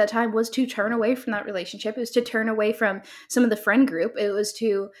answer at that time was to turn away from that relationship. It was to turn away from some of the friend group. It was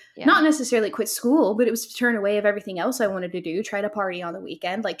to Yeah. not necessarily quit school, but it was to turn away of everything else I wanted to do, try to party on the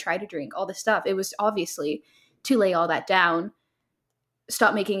weekend, like try to drink, all this stuff. It was obviously to lay all that down,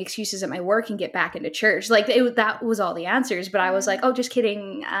 stop making excuses at my work and get back into church. Like that was all the answers, but I was like, Yeah. "Oh, just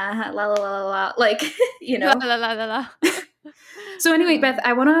kidding." La la la la la. Like, you La know. la la la la. So anyway, Beth, Oh,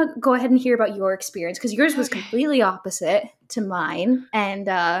 I want to go ahead and hear about your experience, because yours was okay. completely opposite to mine, and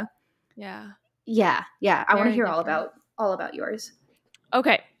Yeah. yeah, I want to Very hear different. all about yours.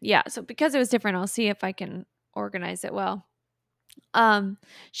 Okay. Yeah. So because it was different, I'll see if I can organize it well.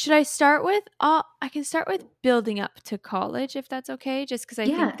 Should I start with I can start with building up to college if that's okay, just because I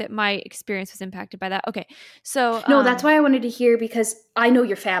think Yeah, that my experience was impacted by that. Okay. So no, that's why I wanted to hear, because I know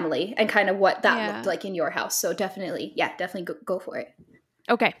your family and kind of what that looked yeah. like in your house. So definitely, yeah, definitely go for it.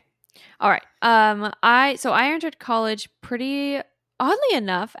 Okay. All right. I entered college pretty oddly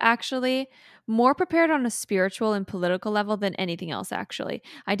enough, actually, more prepared on a spiritual and political level than anything else, actually.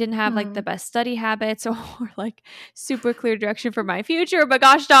 I didn't have like the Hmm. best study habits or like super clear direction for my future, but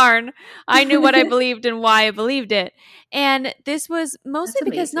gosh darn, I knew what I believed and why I believed it. And this was That's mostly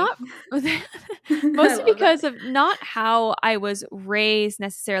because amazing. not I mostly love because that. of not how I was raised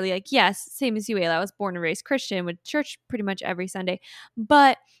necessarily. Like, yes, same as you, Ayla. I was born and raised Christian with church pretty much every Sunday.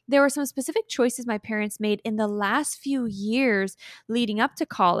 But there were some specific choices my parents made in the last few years leading up to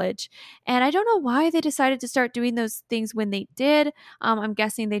college. And I don't know why they decided to start doing those things when they did. I'm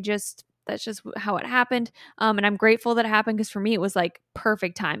guessing that's just how it happened. And I'm grateful that it happened, because for me, it was like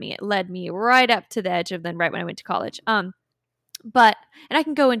perfect timing. It led me right up to the edge of then right when I went to college. But and I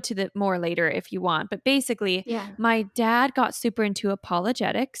can go into the more later if you want, but basically Yeah. my dad got super into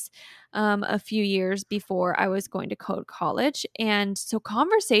apologetics a few years before I was going to code college, and so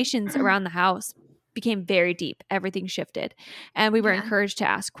conversations around the house became very deep. Everything shifted, and we were Yeah. encouraged to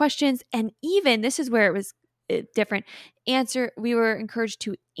ask questions, and even this is where it was different. Answer We were encouraged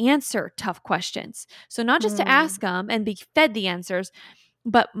to answer tough questions, so not just to ask Mm. them and be fed the answers,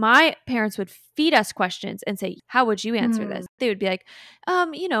 but my parents would feed us questions and say, "How would you answer Mm. this?" They would be like,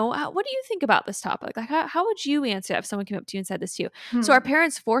 what do you think about this topic? Like, how would you answer if someone came up to you and said this to you?" So our Mm.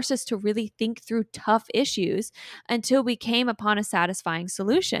 parents forced us to really think through tough issues until we came upon a satisfying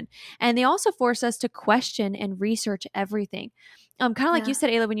solution. And they also forced us to question and research everything. Kind of like you Yeah. said,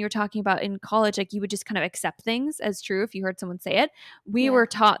 Ayla, when you were talking about in college, like you would just kind of accept things as true if you heard someone say it. We Yeah. were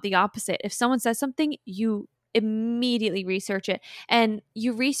taught the opposite. If someone says something, you immediately research it, and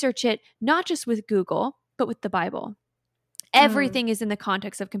you research it not just with Google, but with the Bible. Mm. Everything is in the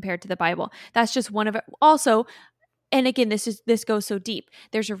context of compared to the Bible. That's just one of it. Also, and again, this goes so deep.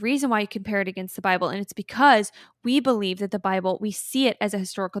 There's a reason why you compare it against the Bible, and it's because we believe that the Bible, we see it as a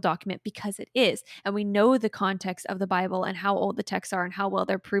historical document because it is, and we know the context of the Bible and how old the texts are and how well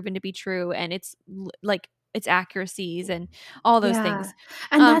they're proven to be true, and like its accuracies and all those Yeah. things.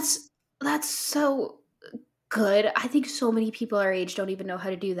 And Um, that's so good. I think so many people our age don't even know how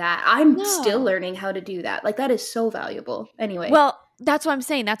to do that. I'm still no, learning how to do that. Like, that is so valuable. Anyway. Well, that's what I'm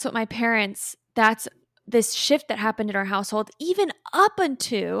saying. That's what my parents, that's this shift that happened in our household, even up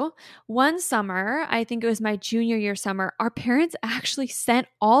until one summer, I think it was my junior year summer, our parents actually sent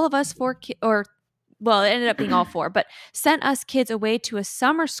all of us or well, it ended up being all four, but sent us kids away to a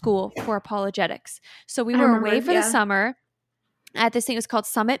summer school for apologetics. So we I were away remember, for the yeah. summer at this thing. It was called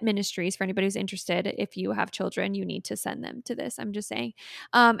Summit Ministries. For anybody who's interested, if you have children, you need to send them to this. I'm just saying.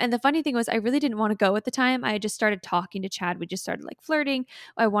 And the funny thing was, I really didn't want to go at the time. I had just started talking to Chad. We just started like flirting.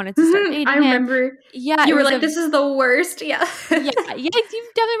 I wanted to start I dating him. remember Yeah, it you were was like, a "This is the worst." Yeah. yeah, yeah. You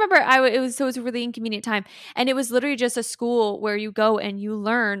definitely remember. It was a really inconvenient time, and it was literally just a school where you go and you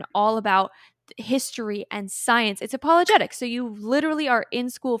learn all about history and science. It's apologetics, so you literally are in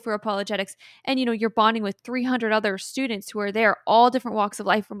school for apologetics, and you're bonding with 300 other students who are there, all different walks of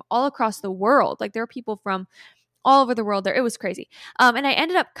life from all across the world. Like there are people from all over the world there. It was crazy. And I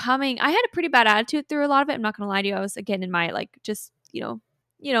ended up coming. I had a pretty bad attitude through a lot of it. I'm not going to lie to you. I was again in my like just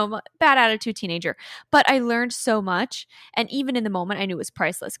bad attitude teenager. But I learned so much. And even in the moment, I knew it was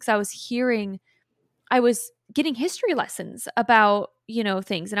priceless because I was getting history lessons about,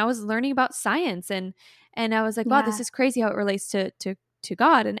 things, and I was learning about science, and I was like, wow, this Yeah. is crazy how it relates to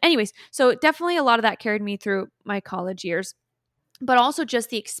God. And anyways, so definitely a lot of that carried me through my college years. But also just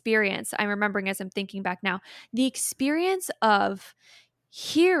the experience. I'm remembering as I'm thinking back now, the experience of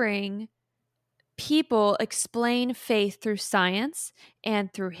hearing people explain faith through science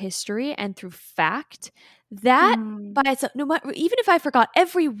and through history and through fact, that Mm. by itself, no matter, even if I forgot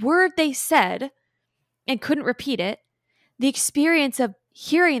every word they said and couldn't repeat it, the experience of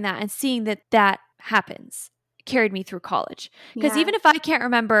hearing that and seeing that happens carried me through college. Because Yeah. even if I can't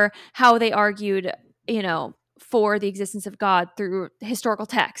remember how they argued, for the existence of God through historical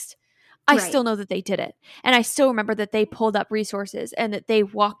text, I Right. still know that they did it. And I still remember that they pulled up resources and that they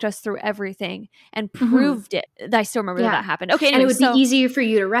walked us through everything and Hmm. proved it. I still remember that Yeah. happened. Okay, And it anyway, would be so easier for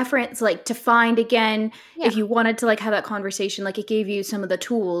you to reference, like to find again yeah, if you wanted to like have that conversation. Like it gave you some of the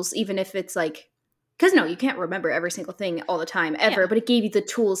tools, even if it's like, because no, you can't remember every single thing all the time ever, yeah. but it gave you the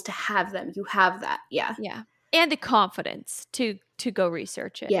tools to have them. You have that. Yeah. Yeah. And the confidence to go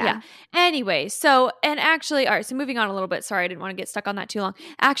research it. Yeah. Yeah. Anyway, so and actually, all right, so moving on a little bit. Sorry, I didn't want to get stuck on that too long.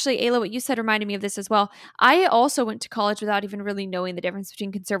 Actually, Ayla, what you said reminded me of this as well. I also went to college without even really knowing the difference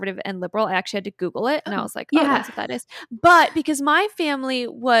between conservative and liberal. I actually had to Google it and I Oh, was like, oh, yeah. that's what that is. But because my family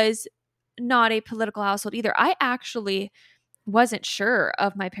was not a political household either, I actually wasn't sure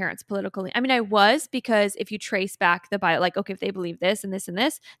of my parents' political I mean, I was, because if you trace back the bio, like, okay, if they believe this and this and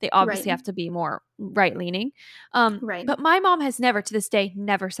this, they Right. obviously have to be more right leaning. Right. But my mom has never, to this day,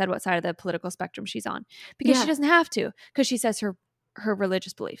 never said what side of the political spectrum she's on, because she Yeah. doesn't have to, because she says her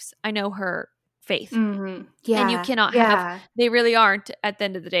religious beliefs. I know her faith. Hmm. And you Yeah. cannot have, Yeah. they really aren't, at the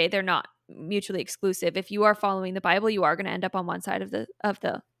end of the day, they're not mutually exclusive. If you are following the Bible, you are going to end up on one side of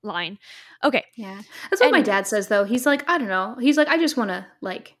the line. Okay. Yeah. That's what my dad Anyways. says though. He's like, I don't know. He's like, I just want to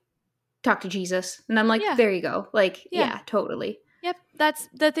like talk to Jesus. And I'm like, Yeah. there you go. Like, Yeah. yeah, totally. Yep, that's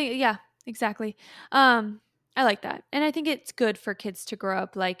the thing. Yeah, exactly. I like that. And I think it's good for kids to grow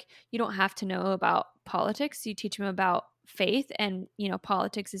up like, you don't have to know about politics. You teach them about faith, and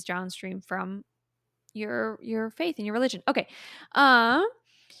politics is downstream from your faith and your religion. Okay. Um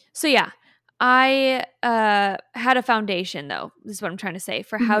so yeah, I had a foundation, though. This is what I'm trying to say,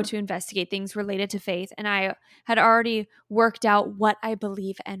 for how Mhm. to investigate things related to faith, and I had already worked out what I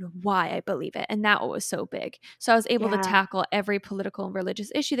believe and why I believe it, and that was so big. So I was able to Yeah. tackle every political and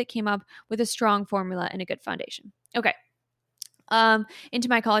religious issue that came up with a strong formula and a good foundation. Okay. Into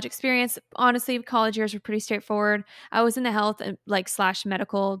my college experience, honestly, college years were pretty straightforward. I was in the health and like slash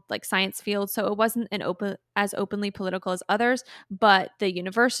medical like science field, so it wasn't an openly political as others, but the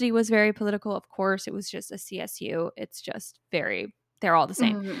university was very political. Of course, it was just a CSU. It's just very, they're all the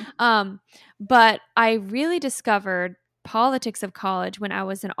same. Mhm. But I really discovered politics of college when I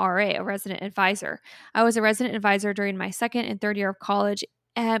was an RA, a resident advisor. I was a resident advisor during my second and third year of college.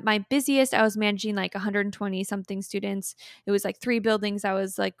 At my busiest, I was managing like 120 something students. It was like 3 buildings I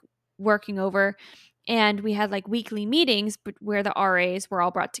was like working over. And we had like weekly meetings where the RAs were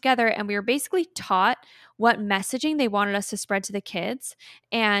all brought together, and we were basically taught what messaging they wanted us to spread to the kids.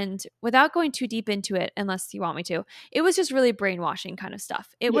 And without going too deep into it, unless you want me to, it was just really brainwashing kind of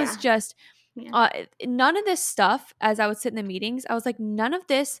stuff. It was Yeah. just Yeah. none of this stuff. As I would sit in the meetings, I was like, none of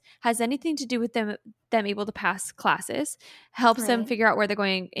this has anything to do with them able to pass classes, helps them Right. figure out where they're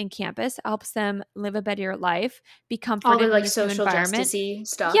going in campus, helps them live a better life, be All the comforted in like this new social environment. justicey Yeah,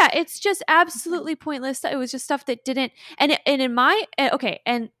 stuff. it's just absolutely pointless. It was just stuff that didn't, and in my okay,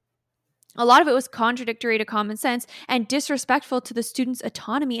 and a lot of it was contradictory to common sense and disrespectful to the students'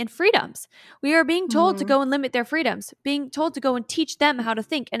 autonomy and freedoms. We are being told to Mhm. go and limit their freedoms, being told to go and teach them how to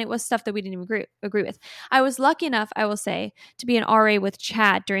think, and it was stuff that we didn't even agree with. I was lucky enough, I will say, to be an RA with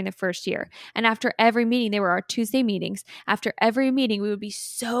Chad during the first year. And after every meeting, they were our Tuesday meetings. After every meeting, we would be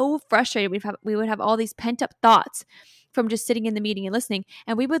so frustrated. We would have all these pent up thoughts from just sitting in the meeting and listening.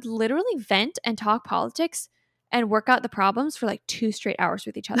 And we would literally vent and talk politics and work out the problems for like 2 straight hours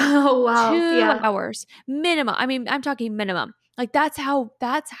with each other. Oh wow. 2 Yeah. hours minimum. I mean, I'm talking minimum. Like that's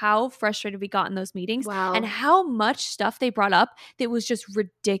how frustrated we got in those meetings, and Wow. how much stuff they brought up that was just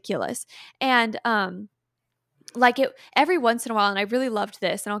ridiculous. And like it every once in a while, and I really loved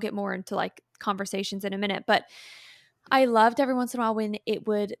this, and I'll get more into like conversations in a minute, but I loved every once in a while when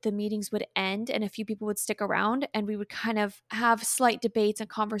the meetings would end and a few people would stick around, and we would kind of have slight debates and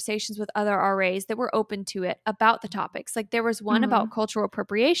conversations with other RAs that were open to it about the topics. Like there was one about Mhm. cultural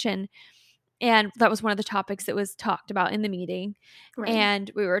appropriation, And that was one of the topics that was talked about in the meeting. Right.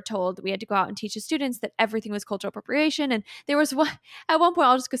 And we were told we had to go out and teach the students that everything was cultural appropriation. And there was one, at one point,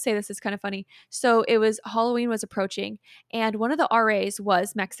 I'll just go say this is kind of funny. So it was Halloween was approaching, and one of the RAs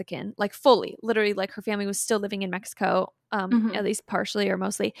was Mexican, like fully, literally, like her family was still living in Mexico, at least partially or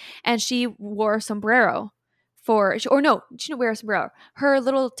mostly. And she wore a sombrero she didn't wear a sombrero. Her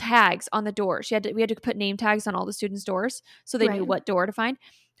little tags on the door. We had to put name tags on all the students' doors so they knew what door to find.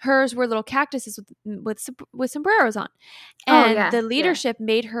 Hers were little cactuses with sombreros on. And the leadership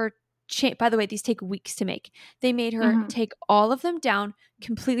made her by the way, these take weeks to make. They made her take all of them down,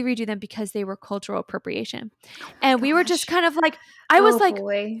 completely redo them because they were cultural appropriation. And we were just kind of like, I was like,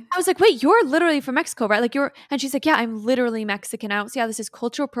 wait, you're literally from Mexico, right? Like and she's like, yeah, I'm literally Mexican. I don't see how this is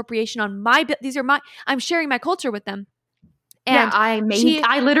cultural appropriation on I'm sharing my culture with them. And I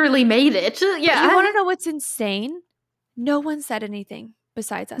literally made it. Yeah. You want to know what's insane? No one said anything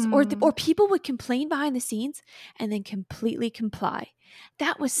besides us. Or people would complain behind the scenes and then completely comply.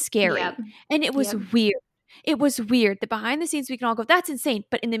 That was scary. Yep. And it was weird. It was weird that behind the scenes we can all go, that's insane.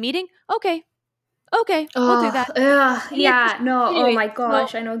 But in the meeting, okay, we'll do that. Oh my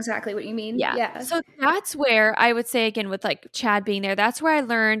gosh, I know exactly what you mean. Yeah. So that's where I would say, again, with like Chad being there, that's where I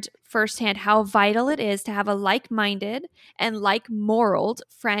learned firsthand how vital it is to have a like-minded and like-moraled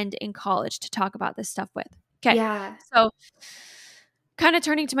friend in college to talk about this stuff with. Okay. Yeah. So kind of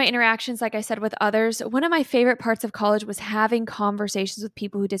turning to my interactions, like I said, with others, one of my favorite parts of college was having conversations with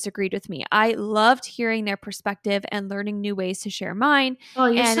people who disagreed with me. I loved hearing their perspective and learning new ways to share mine. Oh,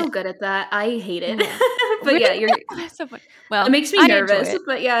 you're so good at that. I hate it. But really? You're so funny. Well, it makes me nervous,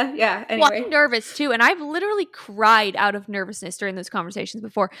 but yeah. Anyway. Well, I'm nervous too, and I've literally cried out of nervousness during those conversations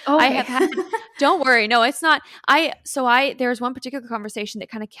before. Okay. I have had. Don't worry, no, it's not. There was one particular conversation that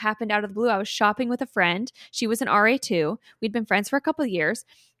kind of happened out of the blue. I was shopping with a friend. She was an RA too. We'd been friends for a couple of years.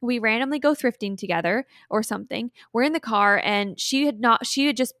 We randomly go thrifting together or something. We're in the car, and she had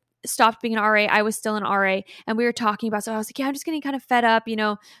just stopped being an RA. I was still an RA, and we were talking about, so I was like, yeah, I'm just getting kind of fed up,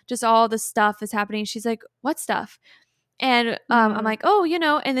 just all this stuff is happening. She's like, what stuff? And I'm like, oh,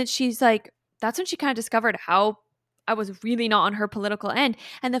 and then she's like, that's when she kind of discovered how I was really not on her political end.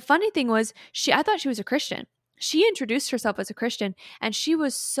 And the funny thing was, I thought she was a Christian. She introduced herself as a Christian, and she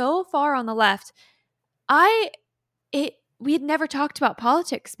was so far on the left. We had never talked about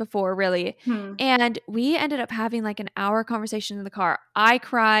politics before, really. And we ended up having like an hour conversation in the car. I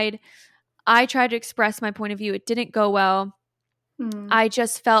cried. I tried to express my point of view. It didn't go well. I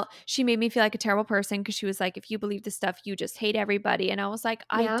just felt she made me feel like a terrible person because she was like, if you believe this stuff, you just hate everybody. And I was like,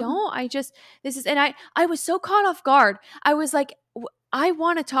 I don't. I was so caught off guard. I was like, I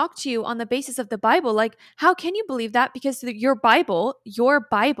want to talk to you on the basis of the Bible. Like, how can you believe that? Because your Bible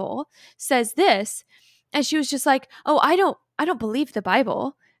says this. And she was just like, oh, I don't believe the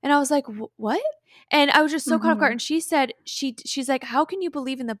Bible. And I was like, what? And I was just so caught off guard. And she said, she's like, how can you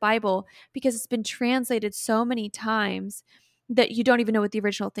believe in the Bible? Because it's been translated so many times that you don't even know what the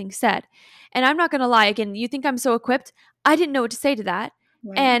original thing said. And I'm not going to lie. Again, you think I'm so equipped. I didn't know what to say to that.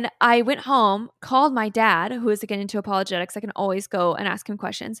 Right. And I went home, called my dad, who is again into apologetics. I can always go and ask him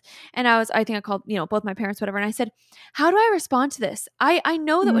questions. And I think I called, both my parents, whatever. And I said, how do I respond to this? I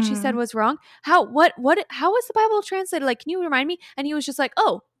know that what she said was wrong. How was the Bible translated? Like, can you remind me? And he was just like,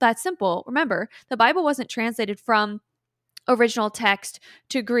 oh, that's simple. Remember, the Bible wasn't translated from original text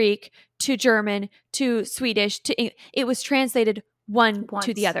to Greek to German to Swedish it was translated once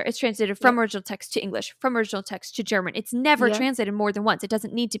to the other. It's translated from original text to English, from original text to German. It's never translated more than once. It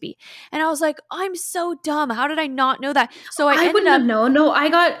doesn't need to be. And I was like, I'm so dumb. How did I not know that? So I wouldn't have known. No, I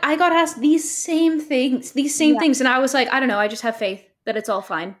got asked these same things, and I was like, I don't know. I just have faith that it's all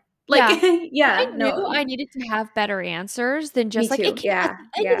fine. Like, I knew I needed to have better answers than just like, it can, at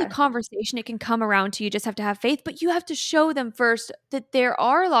the end of the conversation, it can come around to you just have to have faith, but you have to show them first that there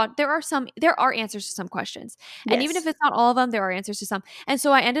are answers to some questions. And even if it's not all of them, there are answers to some. And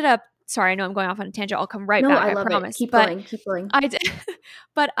so I ended up, sorry, I know I'm going off on a tangent. I'll come right back. I promise. Keep going.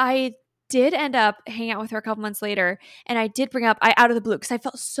 But I did end up hanging out with her a couple months later, and I did bring up out of the blue because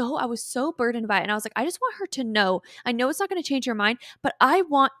I was so burdened by it, and I was like, I just want her to know. I know it's not going to change her mind, but I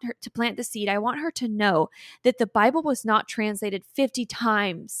want her to plant the seed. I want her to know that the Bible was not translated 50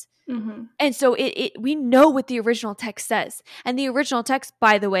 times. And so we know what the original text says. And the original text,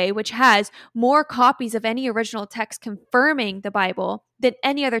 by the way, which has more copies of any original text confirming the Bible than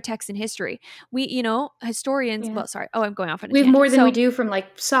any other text in history. We, historians, I'm going off on a tangent. We have more than we do from like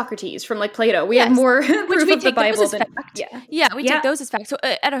Socrates, from like Plato. We have more proof of the Bible than fact. We take those as facts. So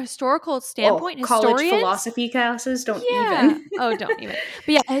at a historical standpoint, historians, college philosophy classes don't even. Don't even.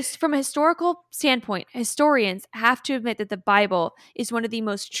 But from a historical standpoint, historians have to admit that the Bible is one of the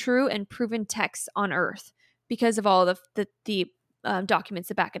most true true and proven texts on earth because of all the documents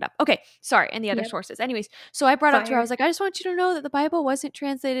that back it up. Okay, sorry, and the other Yep. sources. Anyways, so I brought up to her, I Fire. was like, I just want you to know that the Bible wasn't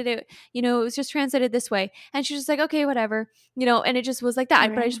translated, it was just translated this way. And she was just like, okay, whatever, and it just was like that.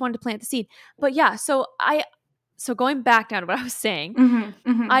 But I Right. just wanted to plant the seed. But yeah, so going back down to what I was saying,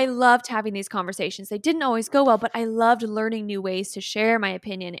 Mm-hmm. I loved having these conversations. They didn't always go well, but I loved learning new ways to share my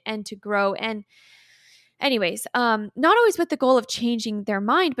opinion and to grow. And anyways, not always with the goal of changing their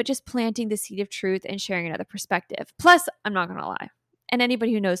mind, but just planting the seed of truth and sharing another perspective. Plus, I'm not gonna lie, and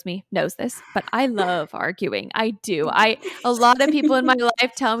anybody who knows me knows this, but I love arguing. I do. A lot of people in my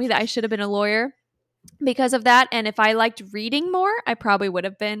life tell me that I should have been a lawyer because of that. And if I liked reading more, I probably would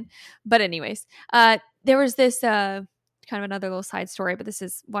have been. But anyways, there was this kind of another little side story, but this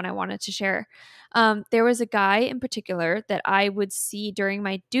is one I wanted to share. There was a guy in particular that I would see during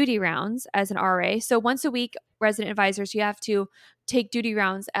my duty rounds as an RA. So once a week, resident advisors, you have to take duty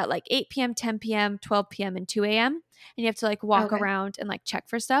rounds at like 8 p.m., 10 p.m., 12 p.m., and 2 a.m. And you have to like walk Okay. around and like check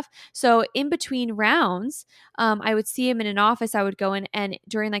for stuff. So in between rounds, I would see him in an office. I would go in, and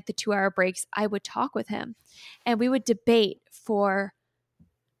during like the 2-hour breaks, I would talk with him, and we would debate for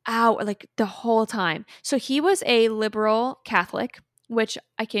hour, like the whole time. So he was a liberal Catholic, which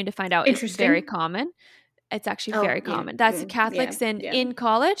I came to find out is very Interesting. common. It's actually Oh, very yeah. common. That's Yeah. Catholics, and Yeah. in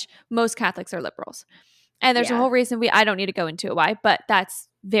college, most Catholics are liberals. And there's a Yeah. whole reason I don't need to go into it why, but that's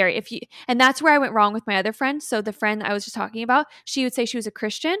very, and that's where I went wrong with my other friend. So the friend I was just talking about, she would say she was a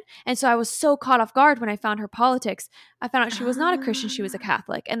Christian. And so I was so caught off guard when I found her politics. I found out she was not a Christian. She was a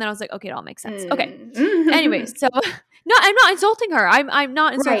Catholic. And then I was like, okay, it all makes sense. Okay. Anyway, Mm. so no, I'm not insulting her. I'm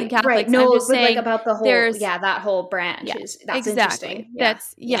not insulting Right. Catholics. I'm No, just but like saying about the whole, there's, that whole branch yeah, that's exactly.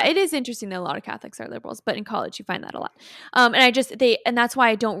 interesting. Yeah. It is interesting that a lot of Catholics are liberals, but in college you find that a lot. And that's why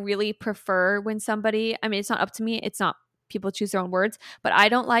I don't really prefer when somebody, I mean, it's not up to me. It's not, people choose their own words, but I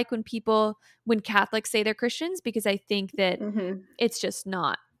don't like when Catholics say they're Christians, because I think that Mm-hmm. it's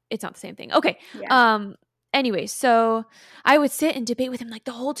not the same thing. Okay. Yeah. Anyway, so I would sit and debate with him like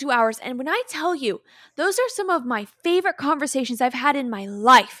the whole 2 hours. And when I tell you, those are some of my favorite conversations I've had in my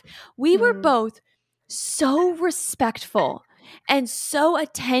life. We were Mm. both so respectful and so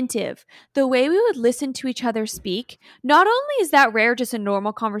attentive. The way we would listen to each other speak, not only is that rare just in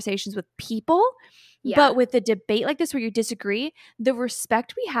normal conversations with people, Yeah. but with a debate like this where you disagree, the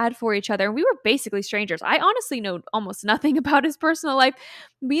respect we had for each other, and we were basically strangers. I honestly know almost nothing about his personal life.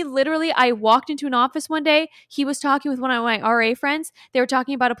 I walked into an office one day. He was talking with one of my RA friends. They were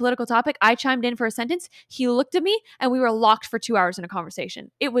talking about a political topic. I chimed in for a sentence. He looked at me, and we were locked for 2 hours in a conversation.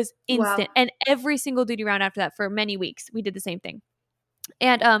 It was Wow. instant. And every single duty round after that for many weeks, we did the same thing.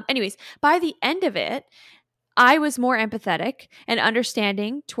 And anyways, by the end of it, I was more empathetic and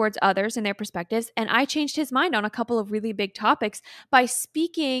understanding towards others and their perspectives. And I changed his mind on a couple of really big topics by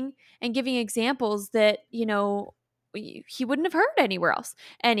speaking and giving examples that, he wouldn't have heard anywhere else.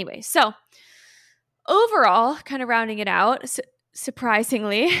 Anyway, so overall, kind of rounding it out,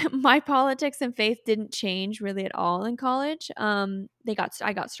 surprisingly, my politics and faith didn't change really at all in college. I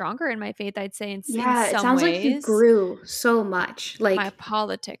got stronger in my faith, I'd say, in Yeah. It some sounds like you ways. grew so much. My Like,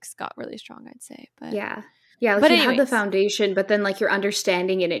 politics got really strong, I'd say. But yeah. Yeah. Like but you had the anyways. foundation, but then like your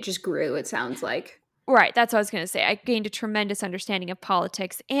understanding in it just grew, it sounds like. Right, that's what I was going to say. I gained a tremendous understanding of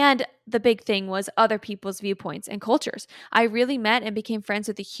politics, and the big thing was other people's viewpoints and cultures. I really met and became friends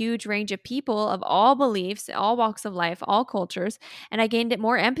with a huge range of people of all beliefs, all walks of life, all cultures, and I gained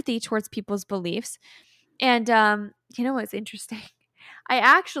more empathy towards people's beliefs. And you know what's interesting? I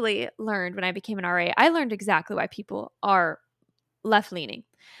actually learned when I became an RA, I learned exactly why people are left leaning.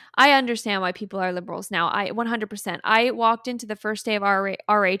 I understand why people are liberals now. 100%. I walked into the first day of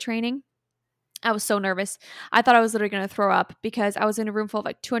RA training. I was so nervous. I thought I was literally going to throw up because I was in a room full of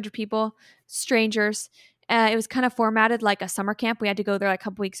like 200 people, strangers. It was kind of formatted like a summer camp. We had to go there like a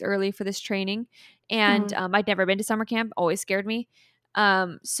couple weeks early for this training. And Mhm. I'd never been to summer camp, always scared me.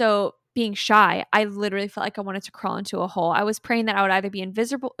 So being shy, I literally felt like I wanted to crawl into a hole. I was praying that I would either be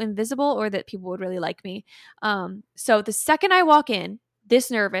invisible or that people would really like me. So the second I walk in,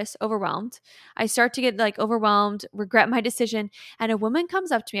 this nervous, overwhelmed, I start to get like overwhelmed, regret my decision. And a woman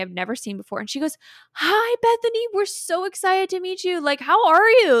comes up to me I've never seen before. And she goes, "Hi, Bethany. We're so excited to meet you. Like, how are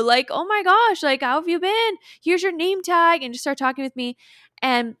you? Like, oh my gosh, like, how have you been? Here's your name tag." And just start talking with me.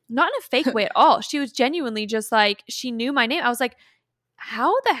 And not in a fake way at all. She was genuinely just like, she knew my name. I was like,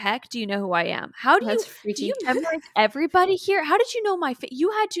 how the heck do you know who I am? How That's do you freaky. memorize everybody here? How did you know my face? You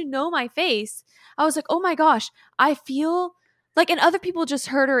had to know my face. I was like, oh my gosh, I feel like, and other people just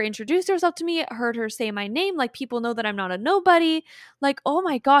heard her introduce herself to me, heard her say my name. Like, people know that I'm not a nobody. Like, oh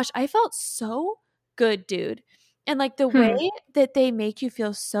my gosh, I felt so good, dude. And like the way Hmm. that they make you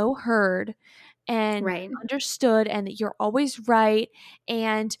feel so heard and Right. understood, and that you're always right,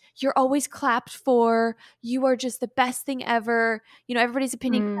 and you're always clapped for, you are just the best thing ever, everybody's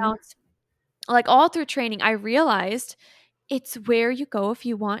opinion Mm. counts. Like all through training, I realized it's where you go if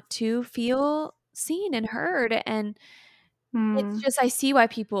you want to feel seen and heard. And it's Mm. just, I see why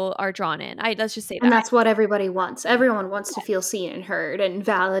people are drawn in. Let's just say And that. that's what everybody wants. Everyone wants to feel seen and heard and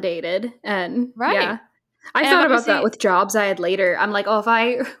validated. And Right. yeah. I And I'm thought about that obviously, with jobs I had later. I'm like, oh, if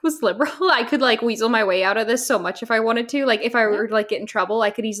I was liberal, I could like weasel my way out of this so much if I wanted to. Like, if I yeah, were to like get in trouble, I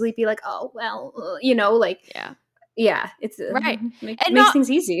could easily be like, oh, well, like, yeah, yeah, it's right. And makes not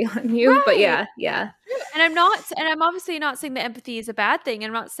things easy on you. But right. yeah, yeah, True. And I'm obviously not saying that empathy is a bad thing.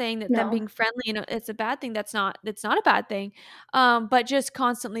 I'm not saying that them no, being friendly, it's a bad thing. That's not a bad thing. But just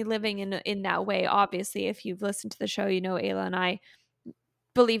constantly living in that way. Obviously, if you've listened to the show, Ayla and I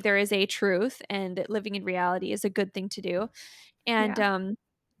believe there is a truth, and that living in reality is a good thing to do. And yeah.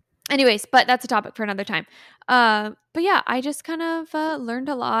 anyways, but that's a topic for another time. But yeah, I just kind of learned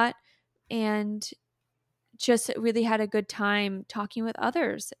a lot, and just really had a good time talking with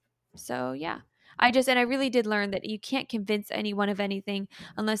others. So yeah, I really did learn that you can't convince anyone of anything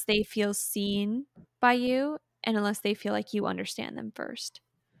unless they feel seen by you, and unless they feel like you understand them first.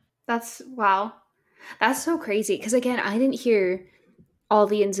 That's wow. That's so crazy. Because again, I didn't hear all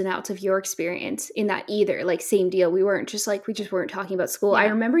the ins and outs of your experience in that either. Like, same deal. We just weren't talking about school. I Yeah.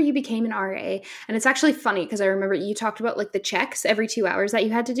 remember you became an RA, and it's actually funny because I remember you talked about like the checks every 2 hours that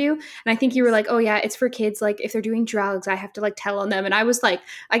you had to do. And I think you were like, oh yeah, it's for kids. Like if they're doing drugs, I have to like tell on them. And I was like,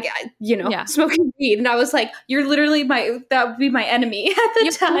 Yeah. smoking weed. And I was like, you're literally that would be my enemy at the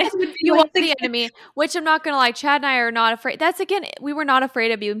You time. Would be you are like the the enemy, which I'm not gonna lie, Chad and I are not afraid. That's again, we were not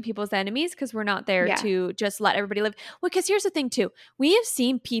afraid of being people's enemies because we're not there yeah. to just let everybody live. Well, because here's the thing too. We have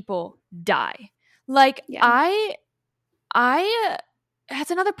seen people die. Like Yeah. I that's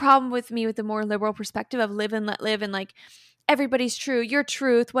another problem with me with the more liberal perspective of live and let live, and like everybody's true, your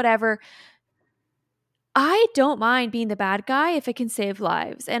truth, whatever. I don't mind being the bad guy if it can save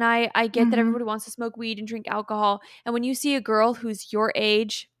lives. And I get that Mm-hmm. everybody wants to smoke weed and drink alcohol. And when you see a girl who's your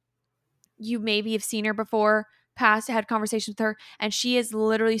age, you maybe have seen her before, had conversations with her, and she is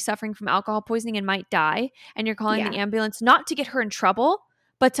literally suffering from alcohol poisoning and might die, and you're calling the Yeah. ambulance not to get her in trouble,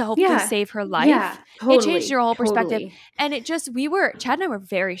 but to hopefully Yeah. save her Yeah. life. It changed Totally. your whole perspective. Totally. And Chad and I were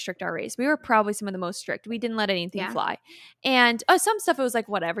very strict RAs. We were probably some of the most strict. We didn't let anything Yeah. fly. And some stuff it was like,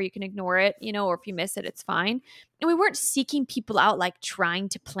 whatever, you can ignore it, or if you miss it, it's fine. And we weren't seeking people out, like trying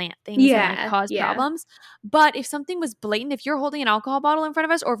to plant things and like Yeah. cause Yeah. problems. But if something was blatant, if you're holding an alcohol bottle in front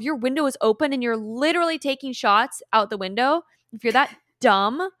of us, or if your window is open and you're literally taking shots out the window, if you're that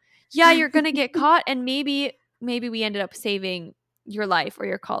dumb, yeah, you're gonna get caught. And maybe we ended up saving your life or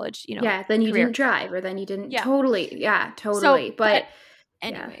your college, Yeah, then you career. didn't drive, or then you didn't Yeah. totally. Yeah, So, totally. but But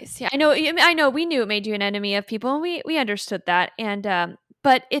yeah. anyways, yeah, I know we knew it made you an enemy of people, and we understood that. And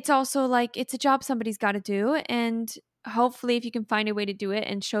but it's also like it's a job somebody's got to do, and hopefully if you can find a way to do it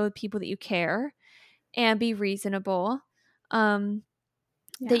and show people that you care and be reasonable, that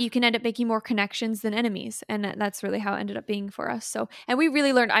Yeah. you can end up making more connections than enemies. And that's really how it ended up being for us. So, and we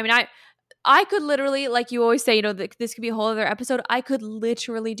really learned, I mean, I could literally, like you always say, this could be a whole other episode. I could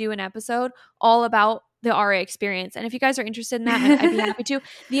literally do an episode all about the RA experience. And if you guys are interested in that, I'd be happy to.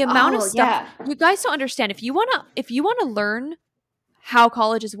 The amount of Oh, stuff yeah. you guys don't understand. If you wanna learn how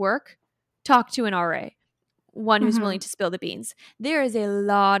colleges work, talk to an RA, one who's willing Mhm. to spill the beans. There is a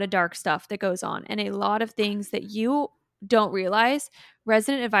lot of dark stuff that goes on, and a lot of things that you don't realize.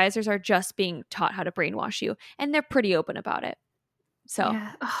 Resident advisors are just being taught how to brainwash you, and they're pretty open about it. So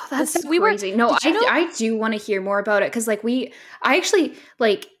Yeah. Oh, that's so we were. crazy. No, Did you know? I do wanna hear more about it, because like, I actually,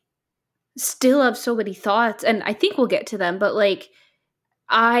 like, still have so many thoughts, and I think we'll get to them, but, like,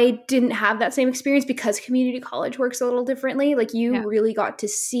 I didn't have that same experience because community college works a little differently. Like, you Yeah. really got to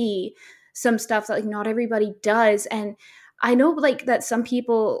see some stuff that like not everybody does. And I know like that some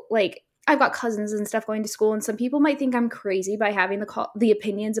people, like, I've got cousins and stuff going to school, and some people might think I'm crazy by having the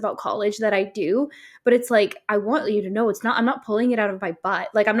opinions about college that I do. But it's like, I want you to know, it's not. I'm not pulling it out of my butt.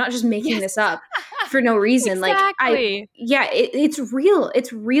 Like, I'm not just making Yes. this up for no reason. Like, Exactly. yeah, it's real.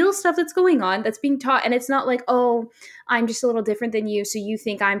 It's real stuff that's going on, that's being taught, and it's not like, oh, I'm just a little different than you, so you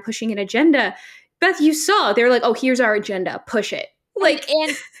think I'm pushing an agenda. Beth, you saw, they're like, oh, here's our agenda, push it. Like,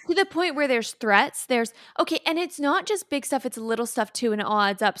 And to the point where there's threats, there's okay, and it's not just big stuff, it's little stuff too, and it all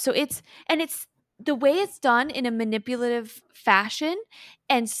adds up. So it's the way it's done in a manipulative fashion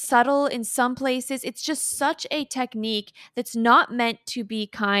and subtle in some places. It's just such a technique that's not meant to be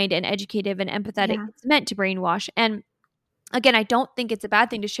kind and educative and empathetic. yeah, It's meant to brainwash. And again, I don't think it's a bad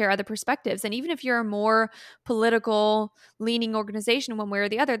thing to share other perspectives. And even if you're a more political leaning organization one way or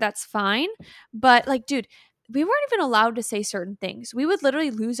the other, that's fine. But like, dude, we weren't even allowed to say certain things. We would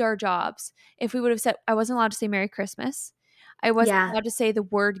literally lose our jobs if we would have said, I wasn't allowed to say Merry Christmas. I wasn't Yeah. allowed to say the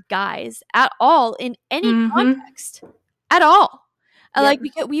word guys at all in any Mm-hmm. context at all. Yep. Like,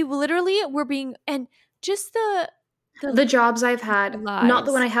 because we literally were being, and just the The jobs I've had, not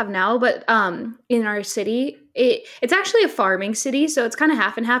the one lies. I have now, but in our city, it's actually a farming city, so it's kind of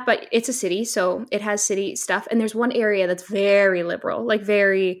half and half, but it's a city, so it has city stuff. And there's one area that's very liberal, like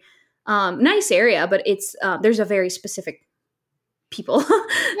very nice area, but it's there's a very specific people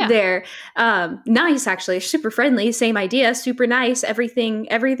Yeah. there. Nice, actually, super friendly, same idea, super nice. Everything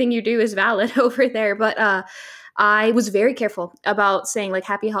you do is valid over there, but I was very careful about saying like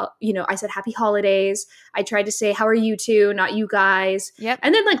I said happy holidays. I tried to say how are you two, not you guys. Yep.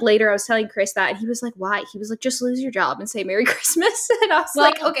 And then like later I was telling Chris that and he was like, why? He was like, just lose your job and say Merry Christmas. And I was Well,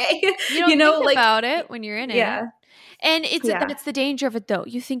 like, okay. You don't think like about it when you're in it. yeah. And Yeah. that's the danger of it though.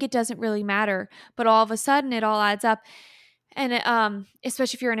 You think it doesn't really matter, but all of a sudden it all adds up. And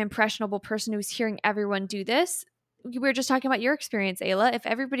especially if you're an impressionable person who's hearing everyone do this. We were just talking about your experience, Ayla. If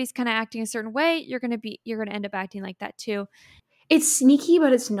everybody's kind of acting a certain way, you're gonna end up acting like that too. It's sneaky,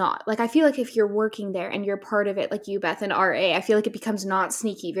 but it's not. Like I feel like if you're working there and you're part of it, like you, Beth, and RA, I feel like it becomes not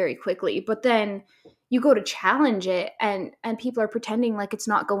sneaky very quickly. But then you go to challenge it and people are pretending like it's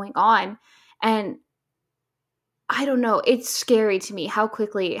not going on. And I don't know, it's scary to me how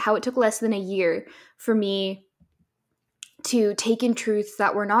it took less than a year for me to take in truths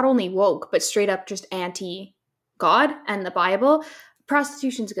that were not only woke, but straight up just anti God and the Bible.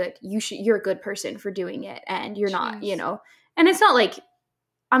 Prostitution's good. You're a good person for doing it. And you're not, Jeez. and it's not like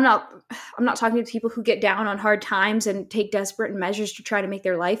I'm not talking to people who get down on hard times and take desperate measures to try to make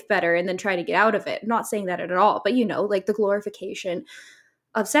their life better and then try to get out of it. I'm not saying that at all, but like the glorification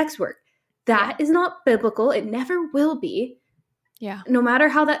of sex work. That is not biblical. It never will be. Yeah. No matter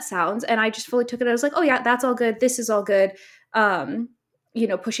how that sounds. And I just fully took it. I was like, oh yeah, that's all good. This is all good.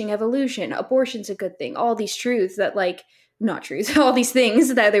 Pushing evolution, abortion's a good thing. All these truths that like, not truths, all these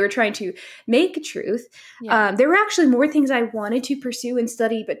things that they were trying to make truth. Yeah. There were actually more things I wanted to pursue and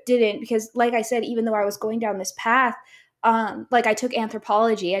study, but didn't because like I said, even though I was going down this path, like I took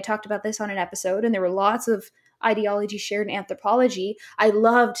anthropology. I talked about this on an episode and there were lots of ideology shared in anthropology. I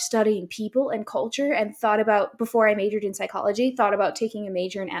loved studying people and culture and thought about, before I majored in psychology, thought about taking a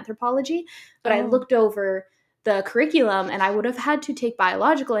major in anthropology. But I looked over the curriculum and I would have had to take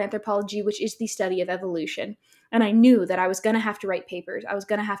biological anthropology, which is the study of evolution. And I knew that I was going to have to write papers. I was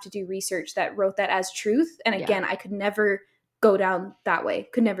going to have to do research that wrote that as truth. And again, I could never go down that way.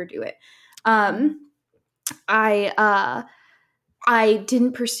 Could never do it. I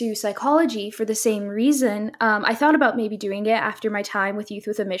didn't pursue psychology for the same reason. I thought about maybe doing it after my time with Youth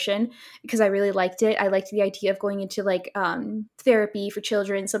with a Mission because I really liked it. I liked the idea of going into like therapy for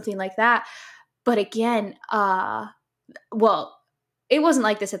children, something like that. But again, it wasn't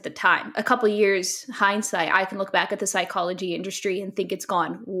like this at the time. A couple years hindsight, I can look back at the psychology industry and think it's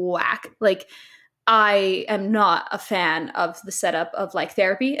gone whack. Like I am not a fan of the setup of like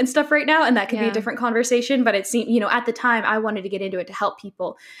therapy and stuff right now. And that could be a different conversation. But it seemed, at the time I wanted to get into it to help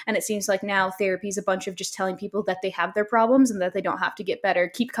people. And it seems like now therapy is a bunch of just telling people that they have their problems and that they don't have to get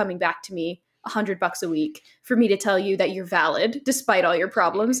better. Keep coming back to me $100 a week for me to tell you that you're valid despite all your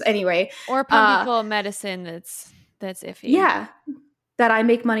problems. Anyway. Or pump people medicine that's iffy. Yeah. That I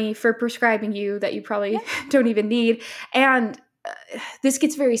make money for prescribing you that you probably don't even need. And this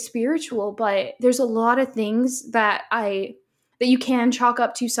gets very spiritual, but there's a lot of things that you can chalk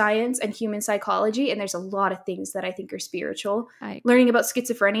up to science and human psychology, and there's a lot of things that I think are spiritual. Learning about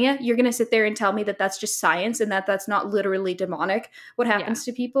schizophrenia, you're going to sit there and tell me that that's just science and that that's not literally demonic, what happens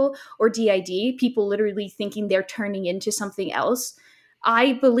to people, or DID, people literally thinking they're turning into something else.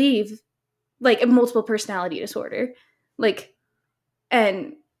 I believe, like, a multiple personality disorder, like,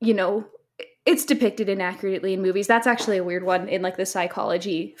 and, it's depicted inaccurately in movies. That's actually a weird one in like the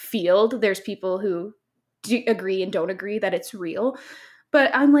psychology field. There's people who do agree and don't agree that it's real.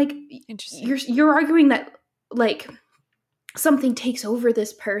 But I'm like, you're arguing that like something takes over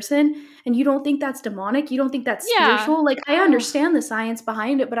this person and you don't think that's demonic? You don't think that's spiritual? Like I understand the science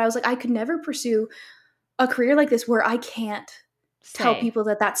behind it, but I was like, I could never pursue a career like this where I can't tell people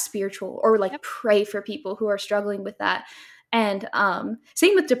that that's spiritual or like pray for people who are struggling with that. And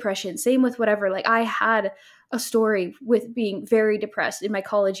same with depression, same with whatever. Like I had a story with being very depressed in my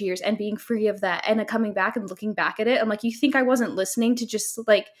college years and being free of that and coming back and looking back at it. I'm like, you think I wasn't listening to just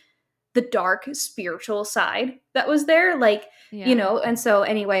like the dark spiritual side that was there? Like, And so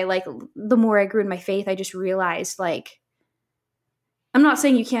anyway, like the more I grew in my faith, I just realized like I'm not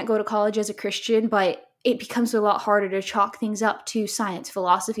saying you can't go to college as a Christian, but it becomes a lot harder to chalk things up to science,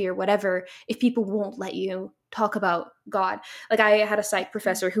 philosophy, or whatever if people won't let you talk about God. Like, I had a psych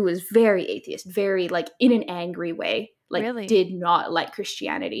professor who was very atheist, very, like, in an angry way, like, Really? did not like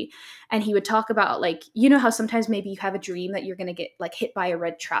Christianity. And he would talk about, like, you know how sometimes maybe you have a dream that you're going to get, like, hit by a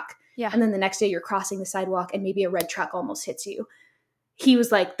red truck. Yeah. And then the next day you're crossing the sidewalk and maybe a red truck almost hits you. He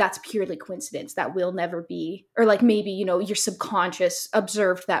was like, that's purely coincidence. That will never be. Or like, maybe, you know, your subconscious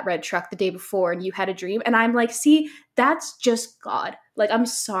observed that red truck the day before and you had a dream. And I'm like, see, that's just God. Like, I'm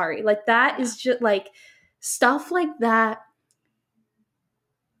sorry. Like, that is just like stuff like that.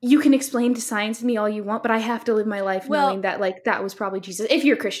 You can explain to science to me all you want, but I have to live my life knowing that, like, that was probably Jesus. If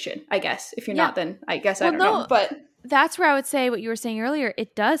you're Christian, I guess. If you're not, then I guess I don't know. But that's where I would say what you were saying earlier.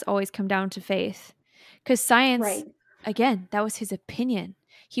 It does always come down to faith, because science, right. Again, that was his opinion.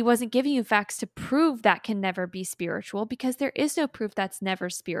 He wasn't giving you facts to prove that can never be spiritual, because there is no proof that's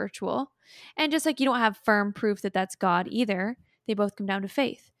never spiritual. And just like you don't have firm proof that that's God either, they both come down to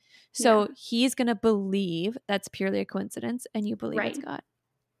faith. So he's going to believe that's purely a coincidence, and you believe it's God.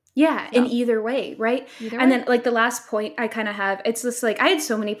 Yeah, in either way, right? Either and way. then, like, the last point I kind of have, it's just like, I had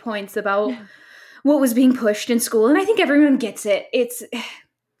so many points about what was being pushed in school, and I think everyone gets it. It's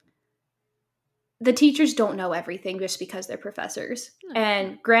the teachers don't know everything just because they're professors.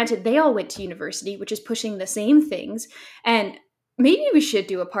 And granted, they all went to university, which is pushing the same things. And maybe we should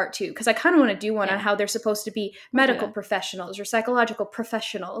do a part 2, because I kind of want to do one on how they're supposed to be medical professionals or psychological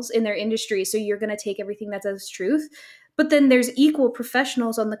professionals in their industry. So you're going to take everything that's as truth. But then there's equal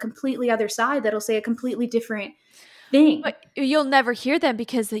professionals on the completely other side that'll say a completely different thing. But you'll never hear them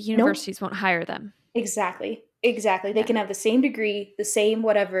because the universities won't hire them. Exactly. They can have the same degree, the same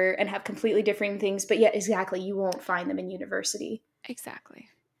whatever, and have completely different things. But yeah, exactly. You won't find them in university. Exactly.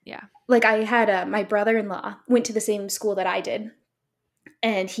 Yeah. Like, I had my brother-in-law went to the same school that I did.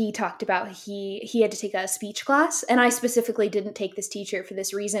 And he talked about he had to take a speech class. And I specifically didn't take this teacher for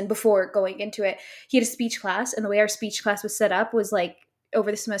this reason before going into it. He had a speech class. And the way our speech class was set up was, like,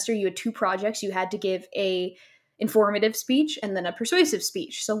 over the semester, you had 2 projects. You had to give a informative speech and then a persuasive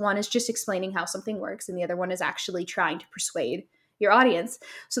speech. So one is just explaining how something works, and the other one is actually trying to persuade your audience.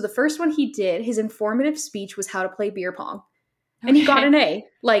 So the first one he did, his informative speech was how to play beer pong. And he got an A,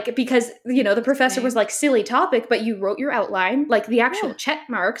 like, because, you know, the professor was like, silly topic, but you wrote your outline, like the actual check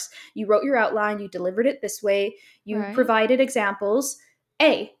marks. You wrote your outline, you delivered it this way, you provided examples.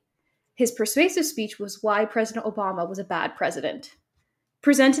 A. His persuasive speech was why President Obama was a bad president.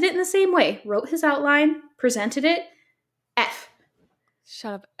 Presented it in the same way, wrote his outline, presented it, F.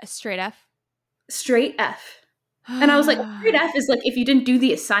 Shut up. A straight F? Straight F. And I was like, straight F is like if you didn't do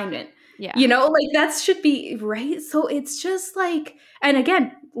the assignment. Yeah. You know, like, that should be right. So it's just like, and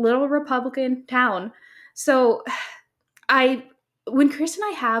again, little Republican town. So when Chris and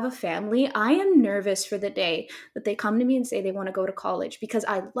I have a family, I am nervous for the day that they come to me and say they want to go to college, because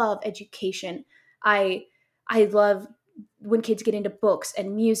I love education. I love when kids get into books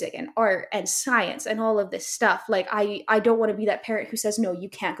and music and art and science and all of this stuff. Like, I don't want to be that parent who says, no, you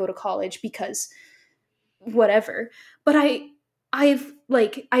can't go to college because whatever. But I've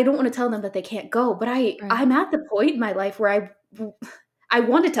like, I don't want to tell them that they can't go, but I'm at the point in my life where I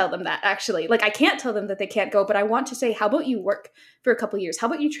want to tell them that, actually. Like, I can't tell them that they can't go, but I want to say, how about you work for a couple of years? How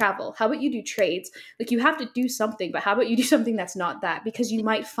about you travel? How about you do trades? Like, you have to do something, but how about you do something that's not that? Because you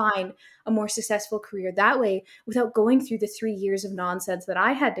might find a more successful career that way without going through the 3 years of nonsense that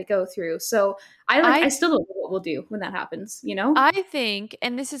I had to go through. So I still don't know what we'll do when that happens, you know? I think,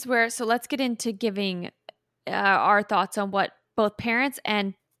 and this is where, so let's get into giving our thoughts on what both parents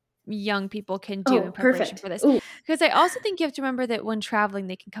and young people can do in preparation for this. Because I also think you have to remember that when traveling,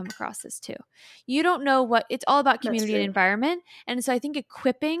 they can come across this too. You don't know what, it's all about community and environment. And so I think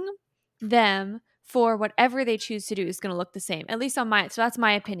equipping them for whatever they choose to do is going to look the same, at least on so that's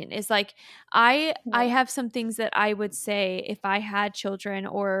my opinion, is like, I have some things that I would say if I had children,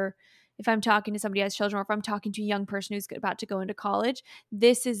 or if I'm talking to somebody who has children, or if I'm talking to a young person who's about to go into college,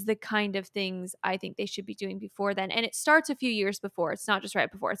 this is the kind of things I think they should be doing before then. And it starts a few years before. It's not just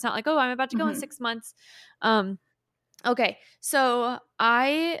right before. It's not like, oh, I'm about to go in 6 months. Okay. So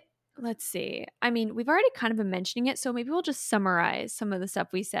let's see. I mean, we've already kind of been mentioning it, so maybe we'll just summarize some of the stuff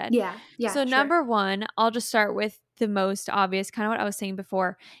we said. Yeah. So number 1, I'll just start with the most obvious, kind of what I was saying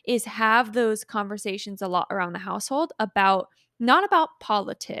before, is have those conversations a lot around the household about, not about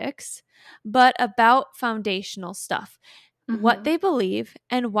politics, but about foundational stuff, what they believe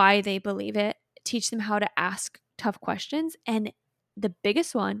and why they believe it. Teach them how to ask tough questions. And the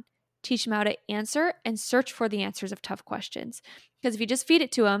biggest one, teach them how to answer and search for the answers of tough questions. Because if you just feed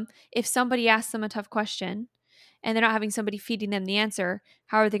it to them, if somebody asks them a tough question and they're not having somebody feeding them the answer,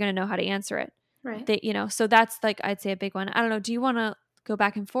 how are they going to know how to answer it? Right. They, so that's like, I'd say a big one. I don't know. Do you want to go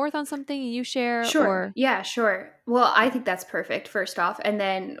back and forth on something you share, Sure. or? Yeah, sure. Well, I think that's perfect, first off. And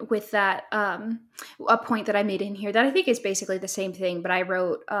then with that, a point that I made in here that I think is basically the same thing, but I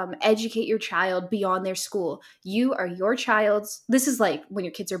wrote, educate your child beyond their school. You are your child's, this is like when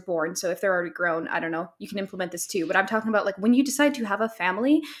your kids are born. So if they're already grown, I don't know, you can implement this too. But I'm talking about like when you decide to have a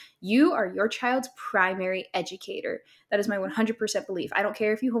family, you are your child's primary educator. That is my 100% belief. I don't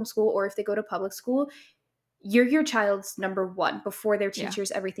care if you homeschool or if they go to public school. You're your child's number one before their teachers,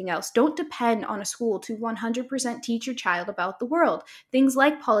 everything else. Don't depend on a school to 100% teach your child about the world. Things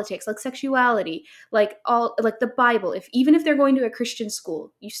like politics, like sexuality, like the Bible. Even if they're going to a Christian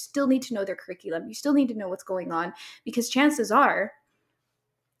school, you still need to know their curriculum. You still need to know what's going on, because chances are,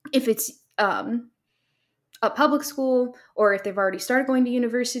 if it's a public school or if they've already started going to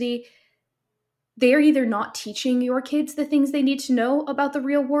university, they're either not teaching your kids the things they need to know about the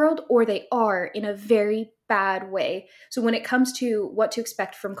real world, or they are in a very bad way. So when it comes to what to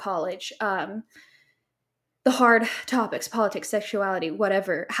expect from college, the hard topics, politics, sexuality,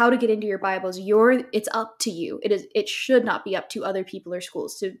 whatever, how to get into your Bibles, it's up to you. It should not be up to other people or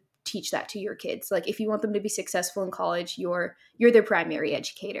schools to teach that to your kids. Like if you want them to be successful in college, you're their primary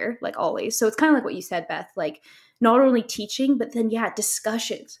educator, like always. So it's kind of like what you said, Beth, like not only teaching, but then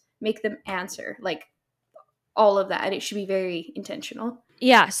discussions, make them answer, like all of that. And it should be very intentional.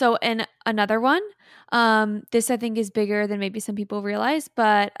 Yeah. So, and another one, this I think is bigger than maybe some people realize,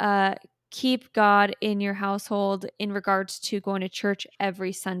 but keep God in your household in regards to going to church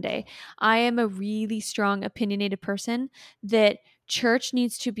every Sunday. I am a really strong, opinionated person that church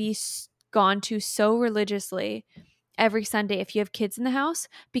needs to be gone to so religiously every Sunday if you have kids in the house,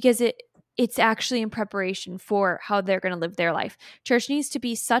 because it's actually in preparation for how they're going to live their life. Church needs to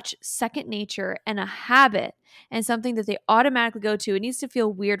be such second nature and a habit and something that they automatically go to. It needs to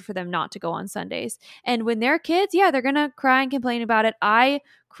feel weird for them not to go on Sundays. And when they're kids, they're going to cry and complain about it. I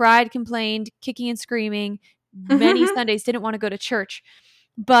cried, complained, kicking and screaming many Sundays, didn't want to go to church.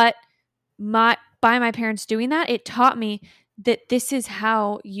 But by my parents doing that, it taught me that this is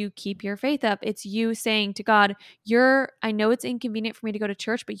how you keep your faith up. It's you saying to God, I know it's inconvenient for me to go to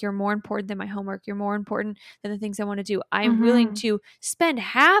church, but you're more important than my homework. You're more important than the things I want to do. I'm willing to spend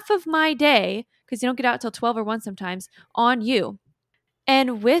half of my day, because you don't get out till 12 or 1 sometimes, on you.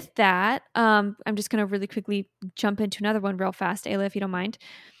 And with that, I'm just going to really quickly jump into another one real fast, Ayla, if you don't mind.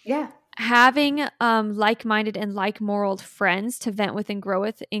 Yeah. Having like-minded and like-moraled friends to vent with and grow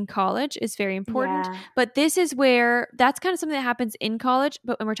with in college is very important. Yeah. But this is where that's kind of something that happens in college,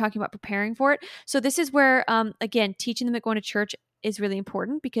 but when we're talking about preparing for it. So this is where, again, teaching them at going to church is really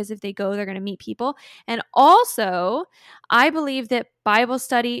important, because if they go, they're going to meet people. And also, I believe that Bible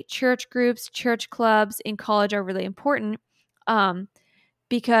study, church groups, church clubs in college are really important.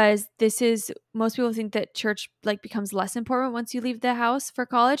 Because most people think that church becomes less important once you leave the house for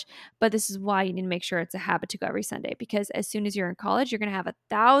college, but this is why you need to make sure it's a habit to go every Sunday, because as soon as you're in college, you're going to have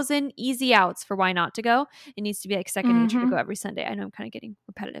 1,000 easy outs for why not to go. It needs to be like second nature to go every Sunday. I know I'm kind of getting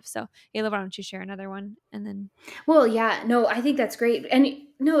repetitive. So Ayla, why don't you share another one? And then. Well, yeah, no, I think that's great. And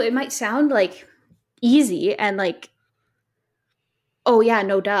no, it might sound like easy and like, oh yeah,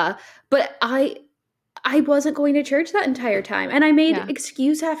 no duh. But I wasn't going to church that entire time. And I made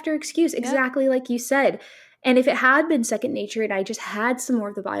excuse after excuse, exactly like you said. And if it had been second nature and I just had some more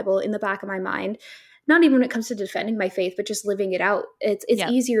of the Bible in the back of my mind, not even when it comes to defending my faith, but just living it out, it's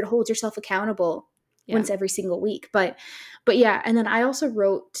easier to hold yourself accountable once every single week. But yeah. And then I also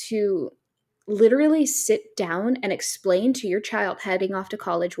wrote to literally sit down and explain to your child heading off to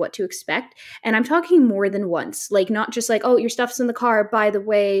college what to expect. And I'm talking more than once, like not just like, oh, your stuff's in the car, by the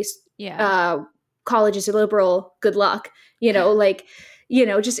way, college is liberal, good luck,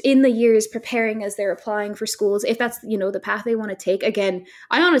 just in the years preparing as they're applying for schools, if that's, the path they want to take. Again,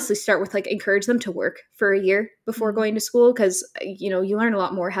 I honestly start with encourage them to work for a year before going to school, because, you learn a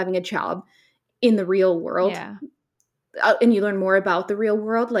lot more having a job in the real world. Yeah. And you learn more about the real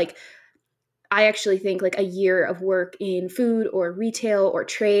world. I actually think a year of work in food or retail or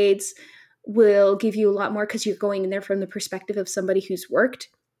trades will give you a lot more, because you're going in there from the perspective of somebody who's worked.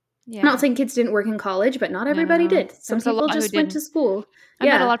 Yeah. I'm not saying kids didn't work in college, but not everybody did. Some people just went to school. I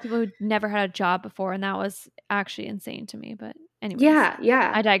met a lot of people who never had a job before, and that was actually insane to me. But anyways,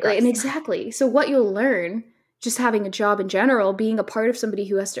 I digress. And exactly. So what you'll learn just having a job in general, being a part of somebody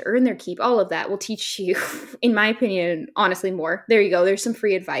who has to earn their keep, all of that will teach you, in my opinion, honestly, more. There you go. There's some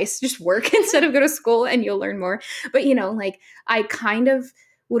free advice. Just work instead of go to school and you'll learn more. But, I kind of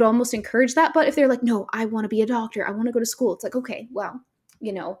would almost encourage that. But if they're like, no, I want to be a doctor, I want to go to school. It's like, okay, well,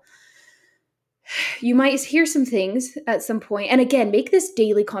 you might hear some things at some point. And again, make this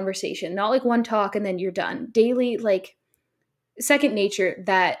daily conversation, not like one talk and then you're done. Daily, like second nature,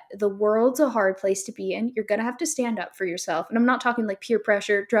 that the world's a hard place to be in. You're going to have to stand up for yourself. And I'm not talking like peer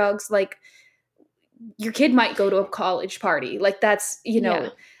pressure, drugs, like your kid might go to a college party. Like that's, Yeah.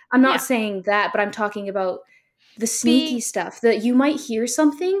 I'm not Yeah. saying that, but I'm talking about the sneaky Being stuff that you might hear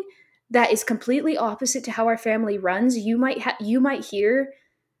something that is completely opposite to how our family runs. You might hear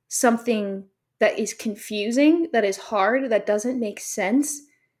something that is confusing, that is hard, that doesn't make sense.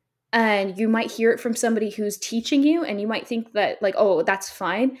 And you might hear it from somebody who's teaching you, and you might think that, like, oh, that's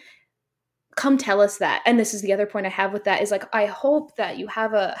fine. Come tell us that. And this is the other point I have with that is like, I hope that you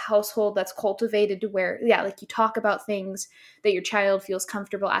have a household that's cultivated to where, yeah, like you talk about things that your child feels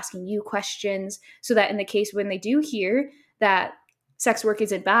comfortable asking you questions, so that in the case when they do hear that sex work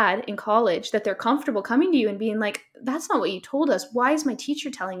isn't bad in college, that they're comfortable coming to you and being like, that's not what you told us. Why is my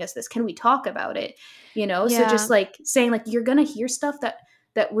teacher telling us this? Can we talk about it? So yeah. just like saying like, you're going to hear stuff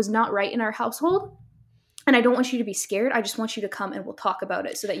that was not right in our household, and I don't want you to be scared. I just want you to come and we'll talk about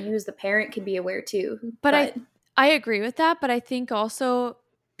it so that you as the parent can be aware too. But But I agree with that, but I think also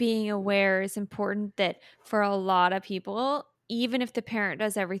being aware is important, that for a lot of people, even if the parent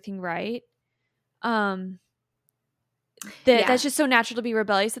does everything right, um yeah, that's just so natural to be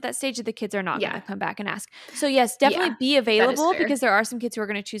rebellious at that stage that the kids are not going to yeah, come back and ask. So yes, yeah, definitely be that is available, fair. because there are some kids who are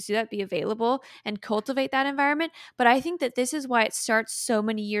going to choose to do that, be available and cultivate that environment. But I think that this is why it starts so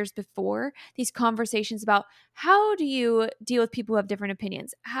many years before, these conversations about how do you deal with people who have different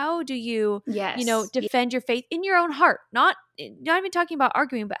opinions? How do you, Yes. Yeah. defend your faith in your own heart? Not even talking about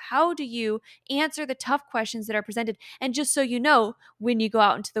arguing, but how do you answer the tough questions that are presented? And just so you know, when you go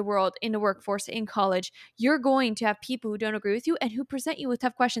out into the world, in the workforce, in college, you're going to have people who don't agree with you and who present you with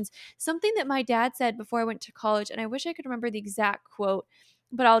tough questions. Something that my dad said before I went to college, and I wish I could remember the exact quote,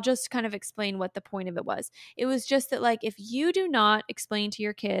 but I'll just kind of explain what the point of it was. It was just that, like, if you do not explain to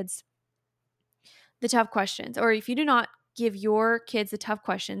your kids the tough questions, or if you do not give your kids the tough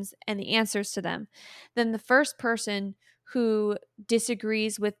questions and the answers to them, then the first person who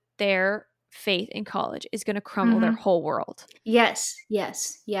disagrees with their faith in college is going to crumble their Hmm. whole world. Yes.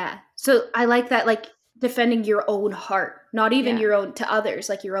 Yes. Yeah. So I like that, like defending your own heart, not even Yeah. your own to others,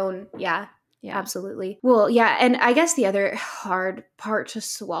 like your own. Yeah. Yeah. Absolutely. Well, yeah. And I guess the other hard part to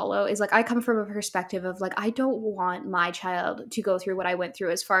swallow is like, I come from a perspective of like, I don't want my child to go through what I went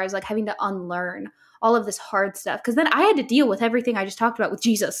through, as far as like having to unlearn all of this hard stuff. Cause then I had to deal with everything I just talked about with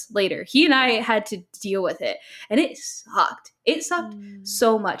Jesus later. He and I Yeah. had to deal with it. And it sucked. It sucked Mm.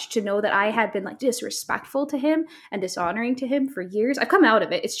 so much to know that I had been like disrespectful to him and dishonoring to him for years. I've come out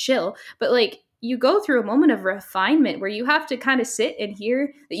of it. It's chill. But like, you go through a moment of refinement where you have to kind of sit and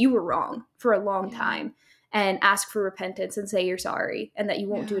hear that you were wrong for a long Yeah. time and ask for repentance and say you're sorry and that you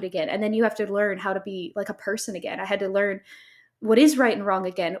won't do Yeah. it again. And then you have to learn how to be like a person again. I had to learn what is right and wrong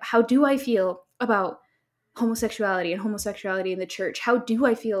again. How do I feel about homosexuality in the church? How do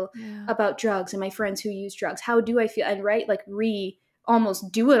I feel Yeah. about drugs and my friends who use drugs? How do I feel? And right, like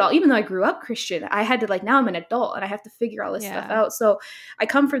almost do it all. Even though I grew up Christian, I had to like, now I'm an adult and I have to figure all this stuff Yeah. out. So I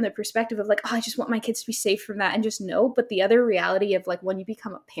come from the perspective of like, oh, I just want my kids to be safe from that and just know. But the other reality of like when you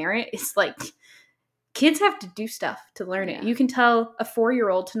become a parent is like kids have to do stuff to learn it. Yeah. You can tell a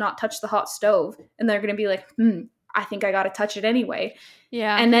 4-year-old to not touch the hot stove and they're going to be like, I think I got to touch it anyway.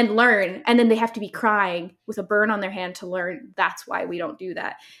 Yeah. And then learn. And then they have to be crying with a burn on their hand to learn that's why we don't do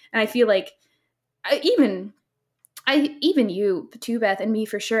that. And I feel like even you too, Beth, and me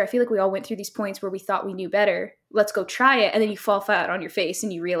for sure, I feel like we all went through these points where we thought we knew better. Let's go try it. And then you fall flat on your face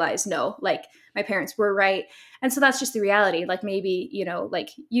and you realize, no, like my parents were right. And so that's just the reality. Like maybe, like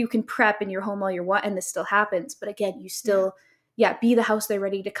you can prep in your home all you want and this still happens. But again, you still, be the house they're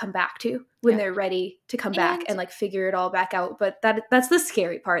ready to come back to when they're ready to come back and like figure it all back out. But that's the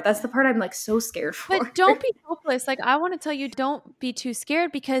scary part. That's the part I'm like so scared for. But don't be hopeless. Like, I want to tell you, don't be too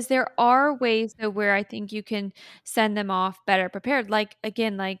scared, because there are ways that where I think you can send them off better prepared. Like,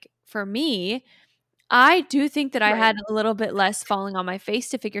 again, like for me, I do think that I Right. had a little bit less falling on my face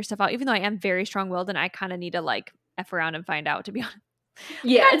to figure stuff out, even though I am very strong willed and I kind of need to like F around and find out, to be honest.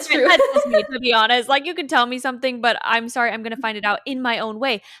 Yeah, it's true. That's just me, to be honest. Like, you can tell me something, but I'm sorry, I'm going to find it out in my own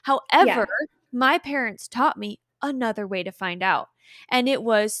way. However, my parents taught me another way to find out, and it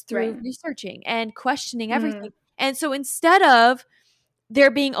was through Right. researching and questioning everything. And so instead of there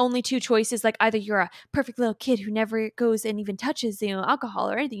being only two choices, like either you're a perfect little kid who never goes and even touches,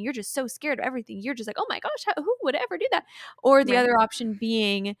 alcohol or anything, you're just so scared of everything, you're just like, oh my gosh, who would ever do that? Or the Right. other option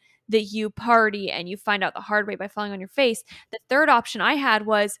being that you party and you find out the hard way by falling on your face. The third option I had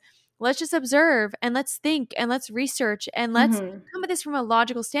was, let's just observe and let's think and let's research and let's Mm-hmm. come at this from a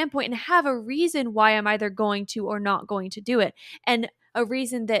logical standpoint and have a reason why I'm either going to or not going to do it. And a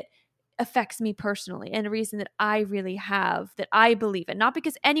reason that affects me personally and a reason that I really have that I believe in, not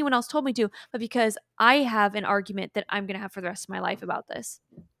because anyone else told me to, but because I have an argument that I'm going to have for the rest of my life about this.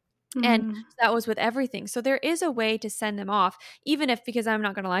 And Mm-hmm. that was with everything. So there is a way to send them off, even if, because I'm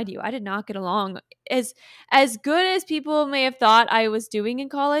not going to lie to you, I did not get along as good as people may have thought I was doing in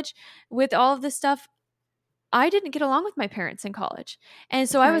college with all of this stuff. I didn't get along with my parents in college. And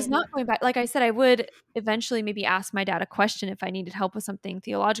so I was Right. not going back. Like I said, I would eventually maybe ask my dad a question if I needed help with something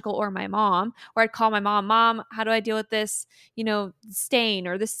theological, or my mom, or I'd call my mom, Mom, how do I deal with this, stain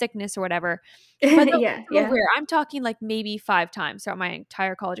or this sickness or whatever. But that was Yeah. so Yeah. rare. I'm talking like maybe 5 times throughout my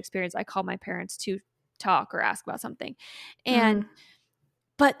entire college experience. I called my parents to talk or ask about something. And, Mm-hmm.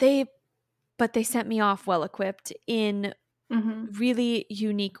 but they sent me off well equipped in Mm-hmm. really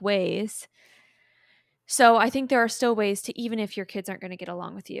unique ways. So I think there are still ways to, even if your kids aren't going to get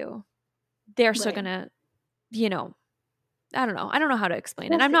along with you, they're still Right. going to, you know, I don't know. I don't know how to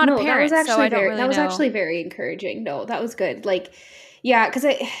explain it. I'm not a No, parent, so I don't that really was know. actually very encouraging. No, that was good. Like, yeah, because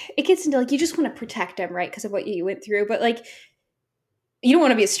it gets into like you just want to protect them, right? Because of what you went through, but like you don't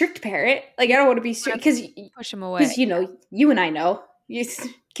want to be a strict parent. Like I don't want to be I strict want to push them away. because you and I know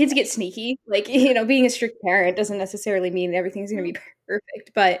kids get sneaky. Like being a strict parent doesn't necessarily mean everything's going to No. be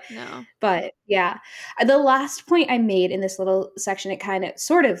perfect, but No. yeah. The last point I made in this little section, it kind of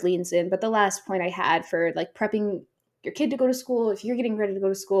sort of leans in, but the last point I had for like prepping your kid to go to school, if you're getting ready to go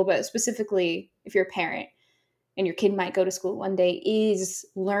to school, but specifically if you're a parent and your kid might go to school one day, is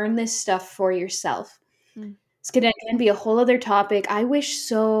learn this stuff for yourself. Mm. It's going to again be a whole other topic. I wish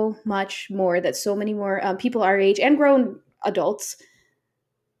so much more that so many more people our age and grown adults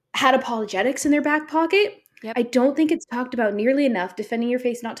had apologetics in their back pocket. Yep. I don't think it's talked about nearly enough. Defending your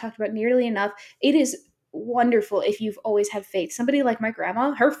faith not talked about nearly enough. It is wonderful if you've always had faith. Somebody like my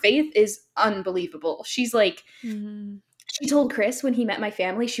grandma, her faith is unbelievable. She's like, Mm-hmm. she told Chris when he met my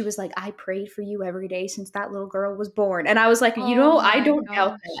family, she was like, I prayed for you every day since that little girl was born. And I was like, Oh I my don't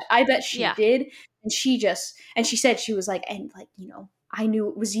doubt that. gosh. I bet she Yeah. did. And she said, she was like, and like, I knew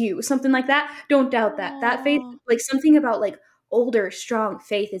it was you, something like that. Don't doubt that. That faith, Oh. like something about like older, strong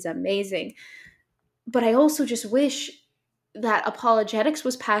faith is amazing. But I also just wish that apologetics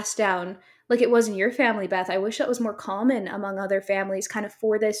was passed down like it was in your family, Beth. I wish that was more common among other families kind of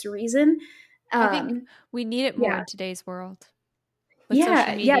for this reason. I think Um, we need it more yeah. in today's world with social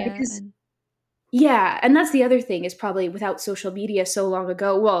Yeah, media because and yeah, and that's the other thing is probably without social media so long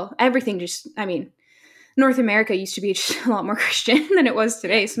ago, well, everything just, I mean, North America used to be just a lot more Christian than it was yeah,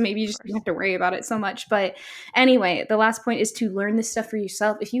 today, so maybe you of just don't course. have to worry about it so much. But anyway, the last point is to learn this stuff for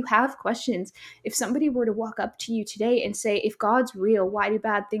yourself. If you have questions, if somebody were to walk up to you today and say, if God's real, why do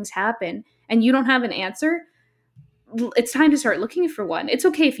bad things happen? And you don't have an answer, it's time to start looking for one. It's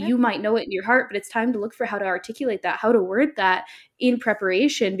okay if Yeah. you might know it in your heart, but it's time to look for how to articulate that, how to word that in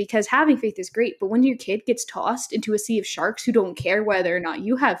preparation, because having faith is great. But when your kid gets tossed into a sea of sharks who don't care whether or not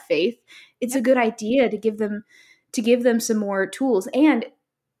you have faith, it's a Yep. good idea to give them some more tools. And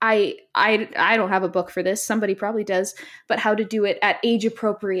I don't have a book for this. Somebody probably does, but how to do it at age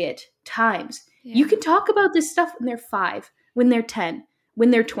appropriate times. You Yeah. can talk about this stuff when they're 5, when they're 10,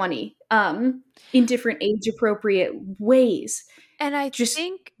 when they're 20. In different age appropriate ways. And I Just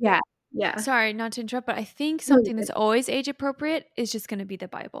think, yeah, yeah. sorry, not to interrupt, but I think No, you're something that's good. always age appropriate is just going to be the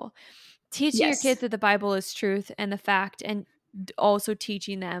Bible. Teaching your Yes. kids that the Bible is truth and the fact, and also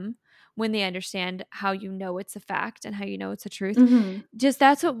teaching them when they understand how you know it's a fact and how you know it's a truth. Mhm. Just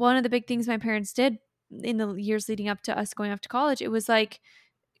that's what one of the big things my parents did in the years leading up to us going off to college. It was like,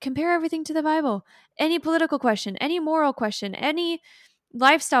 compare everything to the Bible. Any political question, any moral question, any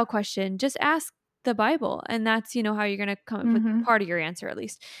lifestyle question, just ask the Bible. And that's, how you're going to come up with Mhm. part of your answer at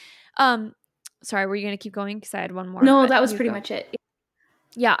least. Um, sorry, were you going to keep going? Because I had one more, No, but that was you pretty go. much it.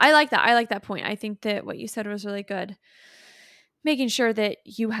 Yeah, I like that. I like that point. I think that what you said was really good. Making sure that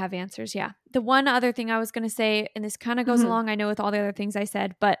you have answers. Yeah. The one other thing I was going to say, and this kind of goes Mhm. along, I know, with all the other things I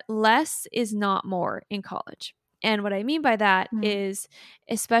said, but less is not more in college. And what I mean by that Mhm. is,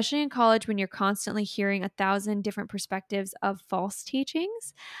 especially in college, when you're constantly hearing 1,000 different perspectives of false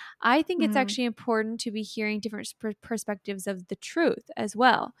teachings, I think it's Mhm. actually important to be hearing different perspectives of the truth as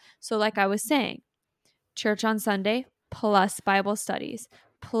well. So, like I was saying, church on Sunday, plus Bible studies,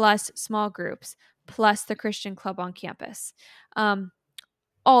 plus small groups, plus the Christian club on campus. Um,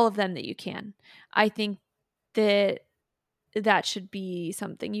 all of them that you can. I think that that should be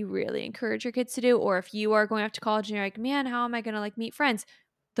something you really encourage your kids to do. Or if you are going off to college and you're like, man, how am I going to like meet friends?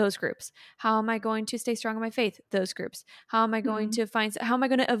 Those groups. How am I going to stay strong in my faith? Those groups. How am I going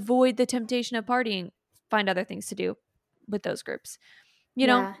to avoid the temptation of partying? Find other things to do with those groups.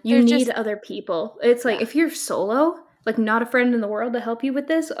 Yeah, you There's need just, other people. It's like yeah, if you're solo, like not a friend in the world to help you with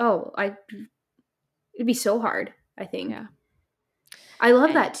this, it'd be so hard, I think. yeah. I love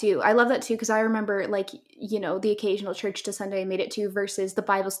And that too. I love that too because I remember, like, the occasional church to Sunday I made it to versus the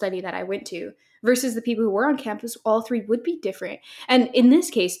Bible study that I went to versus the people who were on campus. All three would be different. And in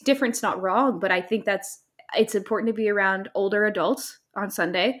this case, different's not wrong, but I think it's important to be around older adults on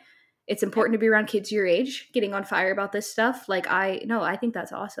Sunday. It's yep. important to be around kids your age, getting on fire about this stuff. Like, I think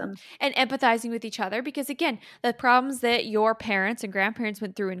that's awesome. And empathizing with each other, because again, the problems that your parents and grandparents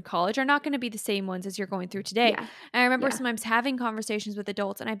went through in college are not going to be the same ones as you're going through today. Yeah. And I remember Yeah. sometimes having conversations with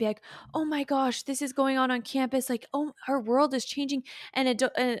adults and I'd be like, oh my gosh, this is going on campus. Like, oh, our world is changing.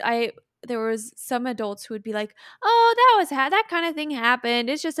 There was some adults who would be like, oh, that kind of thing happened.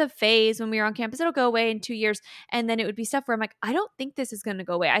 It's just a phase when we were on campus. It'll go away in 2 years. And then it would be stuff where I'm like, I don't think this is going to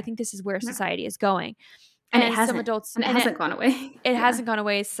go away. I think this is where No. society is going. And it Some hasn't. adults, And it hasn't gone away. it Yeah. hasn't gone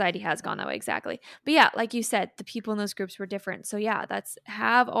away. Society has gone that way. Exactly. But yeah, like you said, the people in those groups were different. So yeah,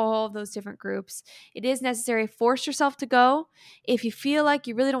 have all of those different groups. It is necessary. Force yourself to go. If you feel like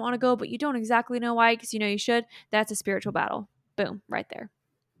you really don't want to go, but you don't exactly know why, because you should, that's a spiritual battle. Boom, right there.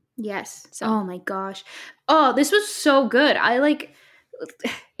 Yes. So Oh my gosh. Oh, this was so good.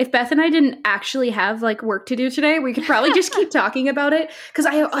 If Beth and I didn't actually have like work to do today, we could probably just keep talking about it. Cause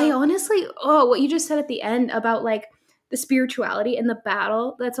I honestly, what you just said at the end about like the spirituality and the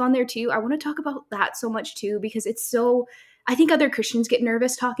battle that's on there too. I want to talk about that so much too, because I think other Christians get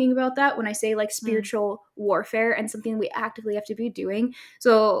nervous talking about that when I say like spiritual warfare and something we actively have to be doing.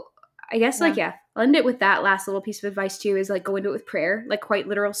 So I guess I'll end it with that last little piece of advice too, is like go into it with prayer, like quite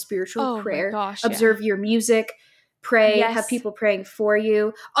literal spiritual oh my prayer. gosh, Observe your music, pray, have Yes. people praying for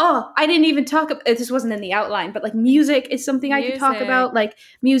you. Oh, I didn't even talk about this, wasn't in the outline, but like music is something I could talk about, like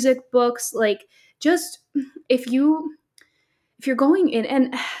music, books, like just if you're going in,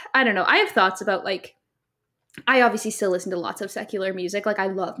 and I don't know, I have thoughts about like, I obviously still listen to lots of secular music. Like I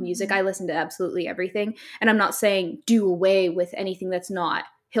love music. Mhm. I listen to absolutely everything. And I'm not saying do away with anything that's not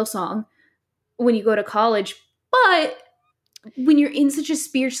Hillsong when you go to college, but when you're in such a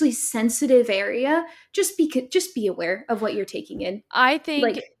spiritually sensitive area, just be aware of what you're taking in. I think,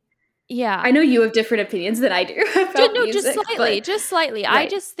 Like, yeah. I know you have different opinions than I do about music. Just slightly. I Right.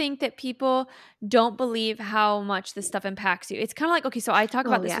 just think that people don't believe how much this stuff impacts you. It's kind of like, okay, so I talk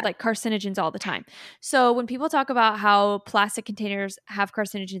about this with like carcinogens all the time. So when people talk about how plastic containers have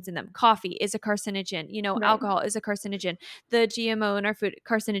carcinogens in them, coffee is a carcinogen, Right. alcohol is a carcinogen, the GMO in our food,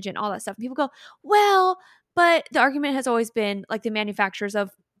 carcinogen, all that stuff. People go, well, but the argument has always been like the manufacturers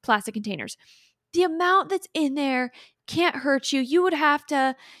of plastic containers, the amount that's in there can't hurt you. You would have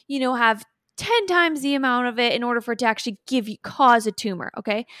to, have 10 times the amount of it in order for it to actually cause a tumor.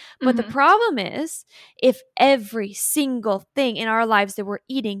 Okay. But the problem is, if every single thing in our lives that we're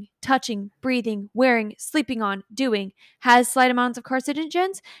eating, touching, breathing, wearing, sleeping on, doing has slight amounts of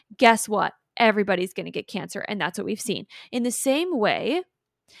carcinogens, guess what? Everybody's going to get cancer. And that's what we've seen. In the same way,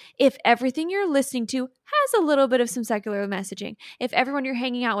 if everything you're listening to has a little bit of some secular messaging, if everyone you're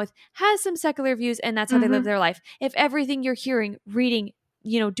hanging out with has some secular views and that's how they live their life, if everything you're hearing, reading,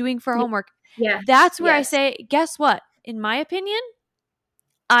 doing for homework, that's where I say, guess what? In my opinion,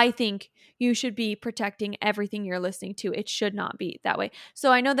 I think you should be protecting everything you're listening to. It should not be that way.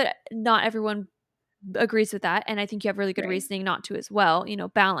 So I know that not everyone agrees with that, and I think you have really good reasoning not to as well.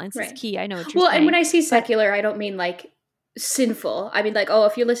 Balance is key. I know what you're saying. And when I say secular, I don't mean like sinful. I mean like,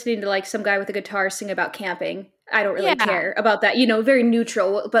 if you're listening to like some guy with a guitar sing about camping, I don't really care about that. Very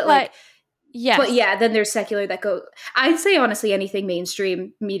neutral, but like yes. But yeah, then there's secular that go. I'd say honestly, anything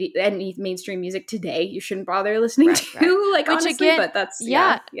mainstream media, any mainstream music today, you shouldn't bother listening to. Like, which, honestly, again, but that's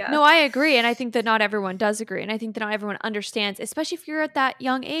yeah. No, I agree, and I think that not everyone does agree, and I think that not everyone understands, especially if you're at that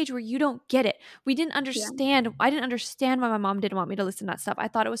young age where you don't get it. We didn't understand. I didn't understand why my mom didn't want me to listen to that stuff. I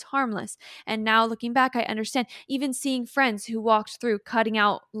thought it was harmless, and now looking back, I understand. Even seeing friends who walked through cutting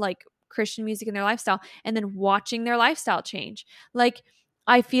out like Christian music in their lifestyle, and then watching their lifestyle change, like.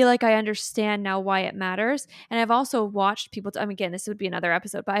 I feel like I understand now why it matters. And I've also watched people, again, this would be another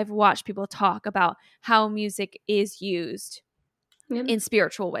episode, but I've watched people talk about how music is used in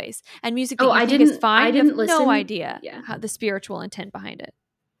spiritual ways. And music that you think is fine, you have no idea how the spiritual intent behind it.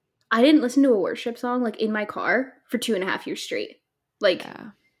 I didn't listen to a worship song like in my car for 2.5 years straight. Like,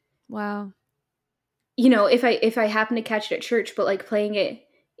 wow. If I happen to catch it at church, but like playing it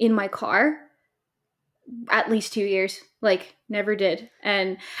in my car, at least 2 years. Like, never did.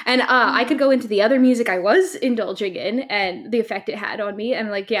 And I could go into the other music I was indulging in and the effect it had on me. And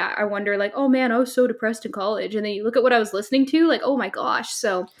like, yeah, I wonder like, oh man, I was so depressed in college. And then you look at what I was listening to, like, oh my gosh.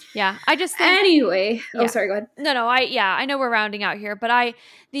 So Yeah, I just think anyway. yeah. Oh, sorry, go ahead. No, I know we're rounding out here, but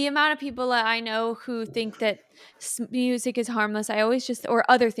the amount of people that I know who think that music is harmless, I always just, or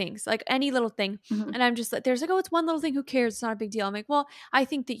other things, like any little thing. Mm-hmm. And I'm just like, there's like, oh, it's one little thing, who cares? It's not a big deal. I'm like, well, I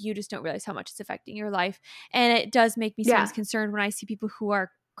think that you just don't realize how much it's affecting your life. And it does make me sometimes concerned when I see people who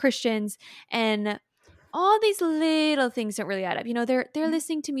are Christians and all these little things don't really add up. You know, they're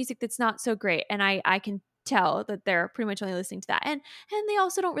listening to music that's not so great. And I can tell that they're pretty much only listening to that. And they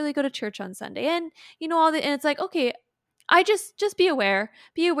also don't really go to church on Sunday. And you know, and it's like, okay, I just be aware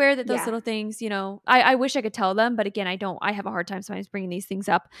that those little things, you know, I wish I could tell them, but again, I have a hard time sometimes bringing these things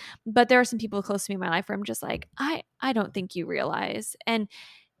up. But there are some people close to me in my life where I'm just like, I don't think you realize. And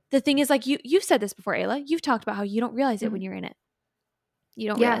the thing is, like, you've said this before, Ayla, you've talked about how you don't realize it when you're in it. You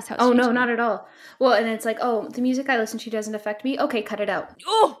don't realize how it's oh no, changing not you. at all. Well, and it's like, oh, the music I listen to doesn't affect me. Okay, cut it out.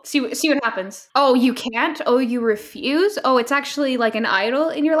 Oh, see what happens. Oh, you can't. Oh, you refuse. Oh, it's actually like an idol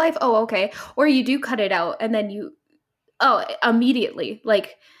in your life. Oh, okay. Or you do cut it out, and then you, immediately.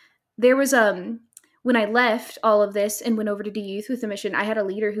 Like there was when I left all of this and went over to do youth with a mission, I had a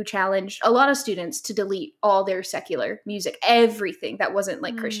leader who challenged a lot of students to delete all their secular music, everything that wasn't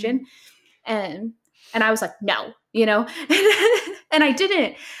like Christian, and I was like, no, you know. And I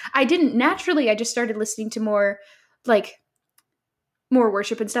didn't naturally. I just started listening to more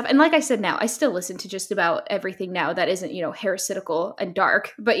worship and stuff. And like I said, now I still listen to just about everything now that isn't, you know, heretical and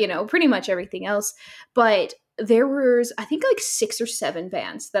dark, but you know, pretty much everything else. But there was, I think, like 6 or 7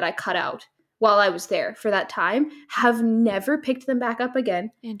 bands that I cut out while I was there for that time. Have never picked them back up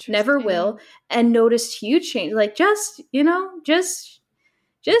again. Never will. And noticed huge change. Like just, you know, just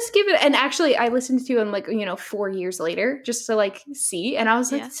give it. And actually I listened to them like, you know, 4 years later just to like see. And I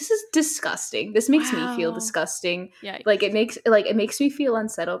was like, this is disgusting. This makes me feel disgusting. Yikes. Like it makes me feel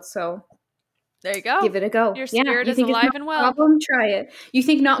unsettled. So there you go. Give it a go. Your spirit is alive and well. Problem? Try it. You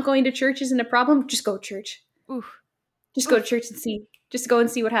think not going to church isn't a problem? Just go to church. Oof. Just go to church and see. Just go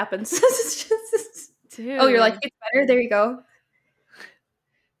and see what happens. Dude. Oh, you're like, it's better? There you go.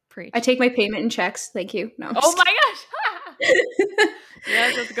 Preach. I take my payment in checks. Thank you. No. Oh my gosh.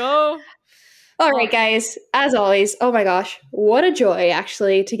 Yes, let's go. All right, guys. As always, oh my gosh, what a joy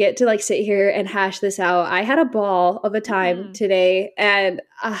actually to get to like sit here and hash this out. I had a ball of a time today, and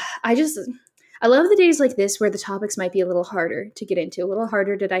I love the days like this where the topics might be a little harder to get into, a little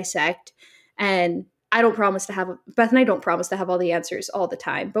harder to dissect, and Beth and I don't promise to have all the answers all the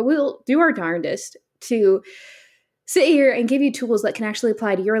time, but we'll do our darndest to sit here and give you tools that can actually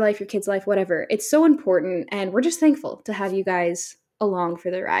apply to your life, your kid's life, whatever. It's so important, and we're just thankful to have you guys along for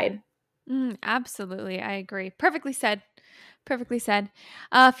the ride. Absolutely. I agree. Perfectly said. Perfectly said.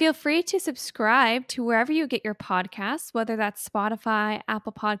 Feel free to subscribe to wherever you get your podcasts, whether that's Spotify,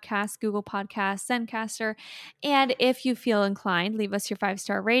 Apple Podcasts, Google Podcasts, Zencaster. And if you feel inclined, leave us your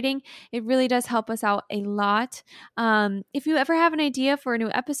 5-star rating. It really does help us out a lot. If you ever have an idea for a new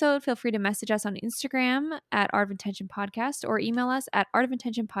episode, feel free to message us on Instagram at Art of Intention Podcast or email us at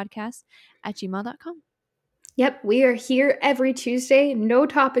artofintentionpodcast@gmail.com. Yep, we are here every Tuesday. No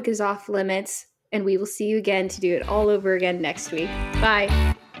topic is off limits, and we will see you again to do it all over again next week. Bye.